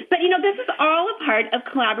 But, this is all a part of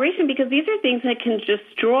collaboration because these are things that can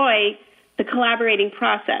destroy the collaborating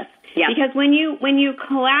process. Yeah. Because when you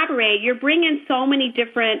collaborate, you're bringing so many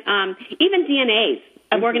different, even DNAs,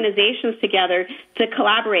 of organizations together to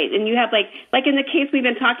collaborate. And you have like in the case we've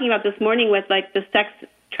been talking about this morning with the sex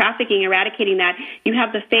trafficking, eradicating that, you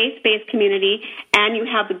have the faith-based community and you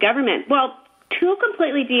have the government. Well, 2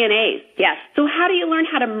 completely DNAs. Yes. So how do you learn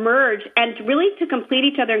how to merge and really to complete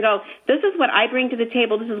each other and go, this is what I bring to the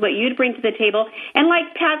table, this is what you'd bring to the table. And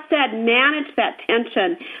like Pat said, manage that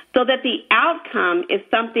tension so that the outcome is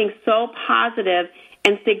something so positive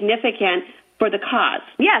and significant for the cause.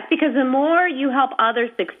 Yes, because the more you help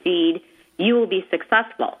others succeed, you will be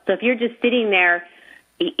successful. So if you're just sitting there,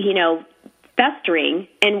 festering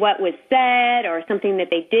in what was said or something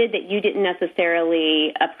that they did that you didn't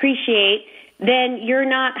necessarily appreciate, then you're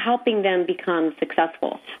not helping them become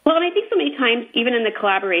successful. Well, and I think so many times, even in the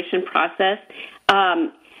collaboration process,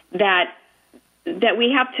 that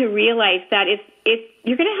we have to realize that if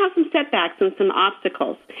you're going to have some setbacks and some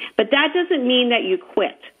obstacles, but that doesn't mean that you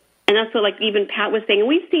quit. And that's what, even Pat was saying. And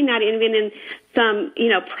we've seen that even in some,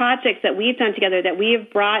 projects that we've done together, that we have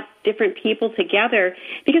brought different people together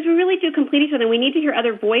because we really do complete each other. We need to hear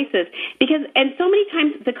other voices and so many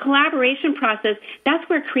times the collaboration process, that's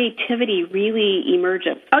where creativity really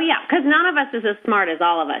emerges. Oh, yeah, because none of us is as smart as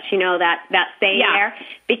all of us. That saying there?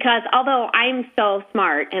 Because although I'm so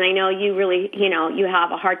smart, and I know you really, you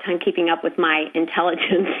have a hard time keeping up with my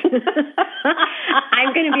intelligence,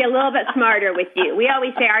 I'm going to be a little bit smarter with you. We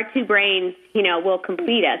always say our 2 brains, will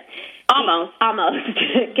complete us. Almost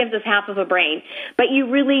gives us half of a brain. But you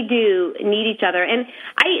really do need each other. And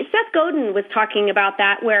Seth Godin was talking about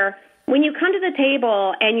that, where when you come to the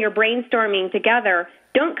table and you're brainstorming together,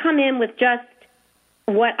 don't come in with just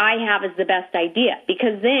what I have is the best idea,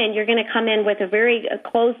 because then you're going to come in with a very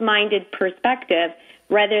closed-minded perspective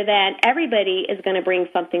rather than everybody is going to bring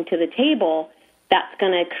something to the table that's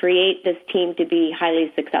going to create this team to be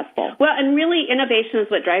highly successful. Well, and really innovation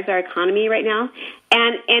is what drives our economy right now.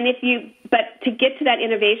 But to get to that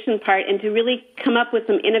innovation part and to really come up with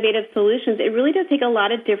some innovative solutions, it really does take a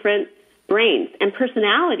lot of different brains and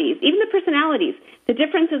personalities, even the personalities. The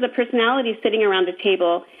differences of personalities sitting around the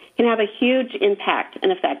table can have a huge impact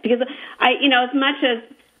and effect. Because as much as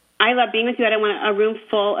I love being with you, I don't want a room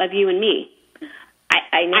full of you and me.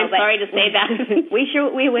 I know. I'm sorry to say that.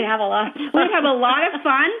 we would have a lot. We'd have a lot of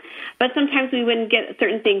fun, but sometimes we wouldn't get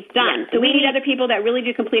certain things done. Yeah. So we need other people that really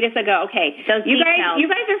do complete us. That go, okay, you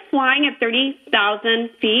guys are flying at 30,000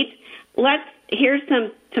 feet. Here's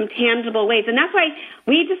some tangible ways, and that's why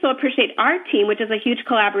we just so appreciate our team, which is a huge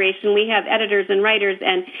collaboration. We have editors and writers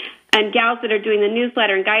and gals that are doing the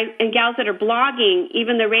newsletter and guys and gals that are blogging,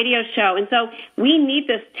 even the radio show. And so we need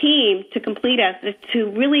this team to complete us,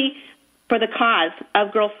 to really, for the cause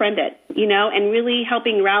of Girlfriended, and really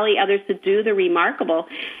helping rally others to do the remarkable.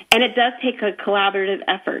 And it does take a collaborative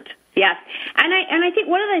effort. Yes. And I think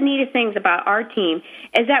one of the neatest things about our team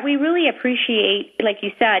is that we really appreciate, like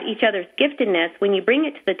you said, each other's giftedness when you bring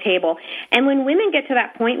it to the table. And when women get to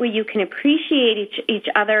that point where you can appreciate each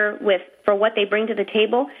other for what they bring to the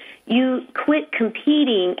table, you quit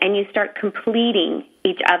competing and you start completing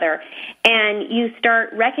each other. And you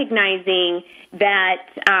start recognizing that,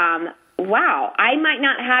 wow, I might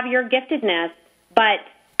not have your giftedness, but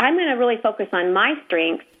I'm going to really focus on my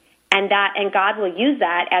strengths. And God will use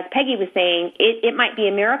that, as Peggy was saying. It might be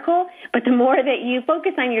a miracle, but the more that you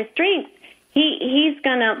focus on your strengths, He's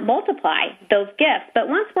going to multiply those gifts. But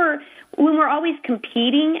when we're always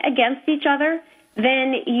competing against each other,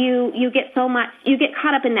 then you get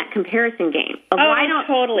caught up in that comparison game. Of why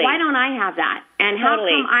don't I have that? And how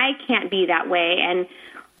come I can't be that way? And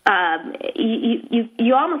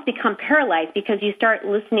you almost become paralyzed because you start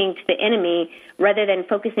listening to the enemy rather than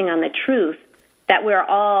focusing on the truth. That we're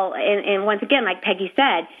all, and once again, like Peggy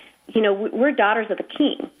said, we're daughters of the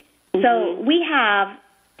King. Mm-hmm. So we have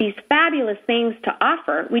these fabulous things to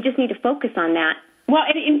offer. We just need to focus on that. Well,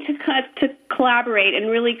 and to collaborate and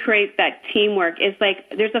really create that teamwork is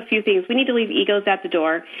there's a few things. We need to leave egos at the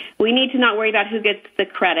door. We need to not worry about who gets the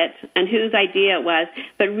credit and whose idea it was,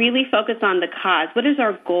 but really focus on the cause. What is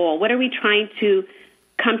our goal? What are we trying to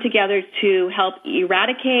come together to help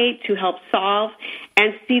eradicate, to help solve,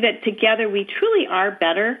 and see that together we truly are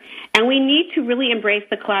better. And we need to really embrace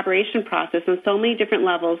the collaboration process on so many different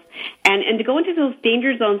levels and to go into those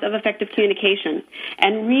danger zones of effective communication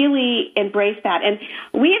and really embrace that. And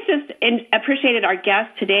we have just appreciated our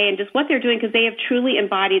guests today and just what they're doing, because they have truly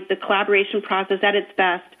embodied the collaboration process at its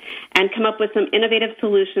best and come up with some innovative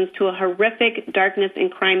solutions to a horrific darkness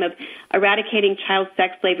and crime of eradicating child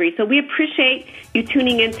sex slavery. So we appreciate you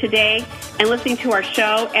tuning in today and listening to our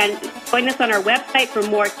show, and join us on our website for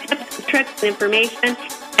more tips, tricks, and information.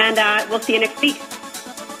 And we'll see you next week.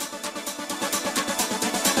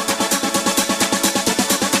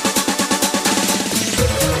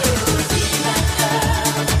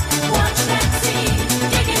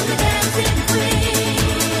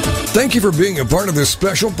 Thank you for being a part of this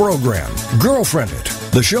special program, Girlfriended,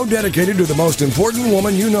 the show dedicated to the most important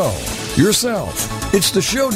woman you know, yourself. It's the show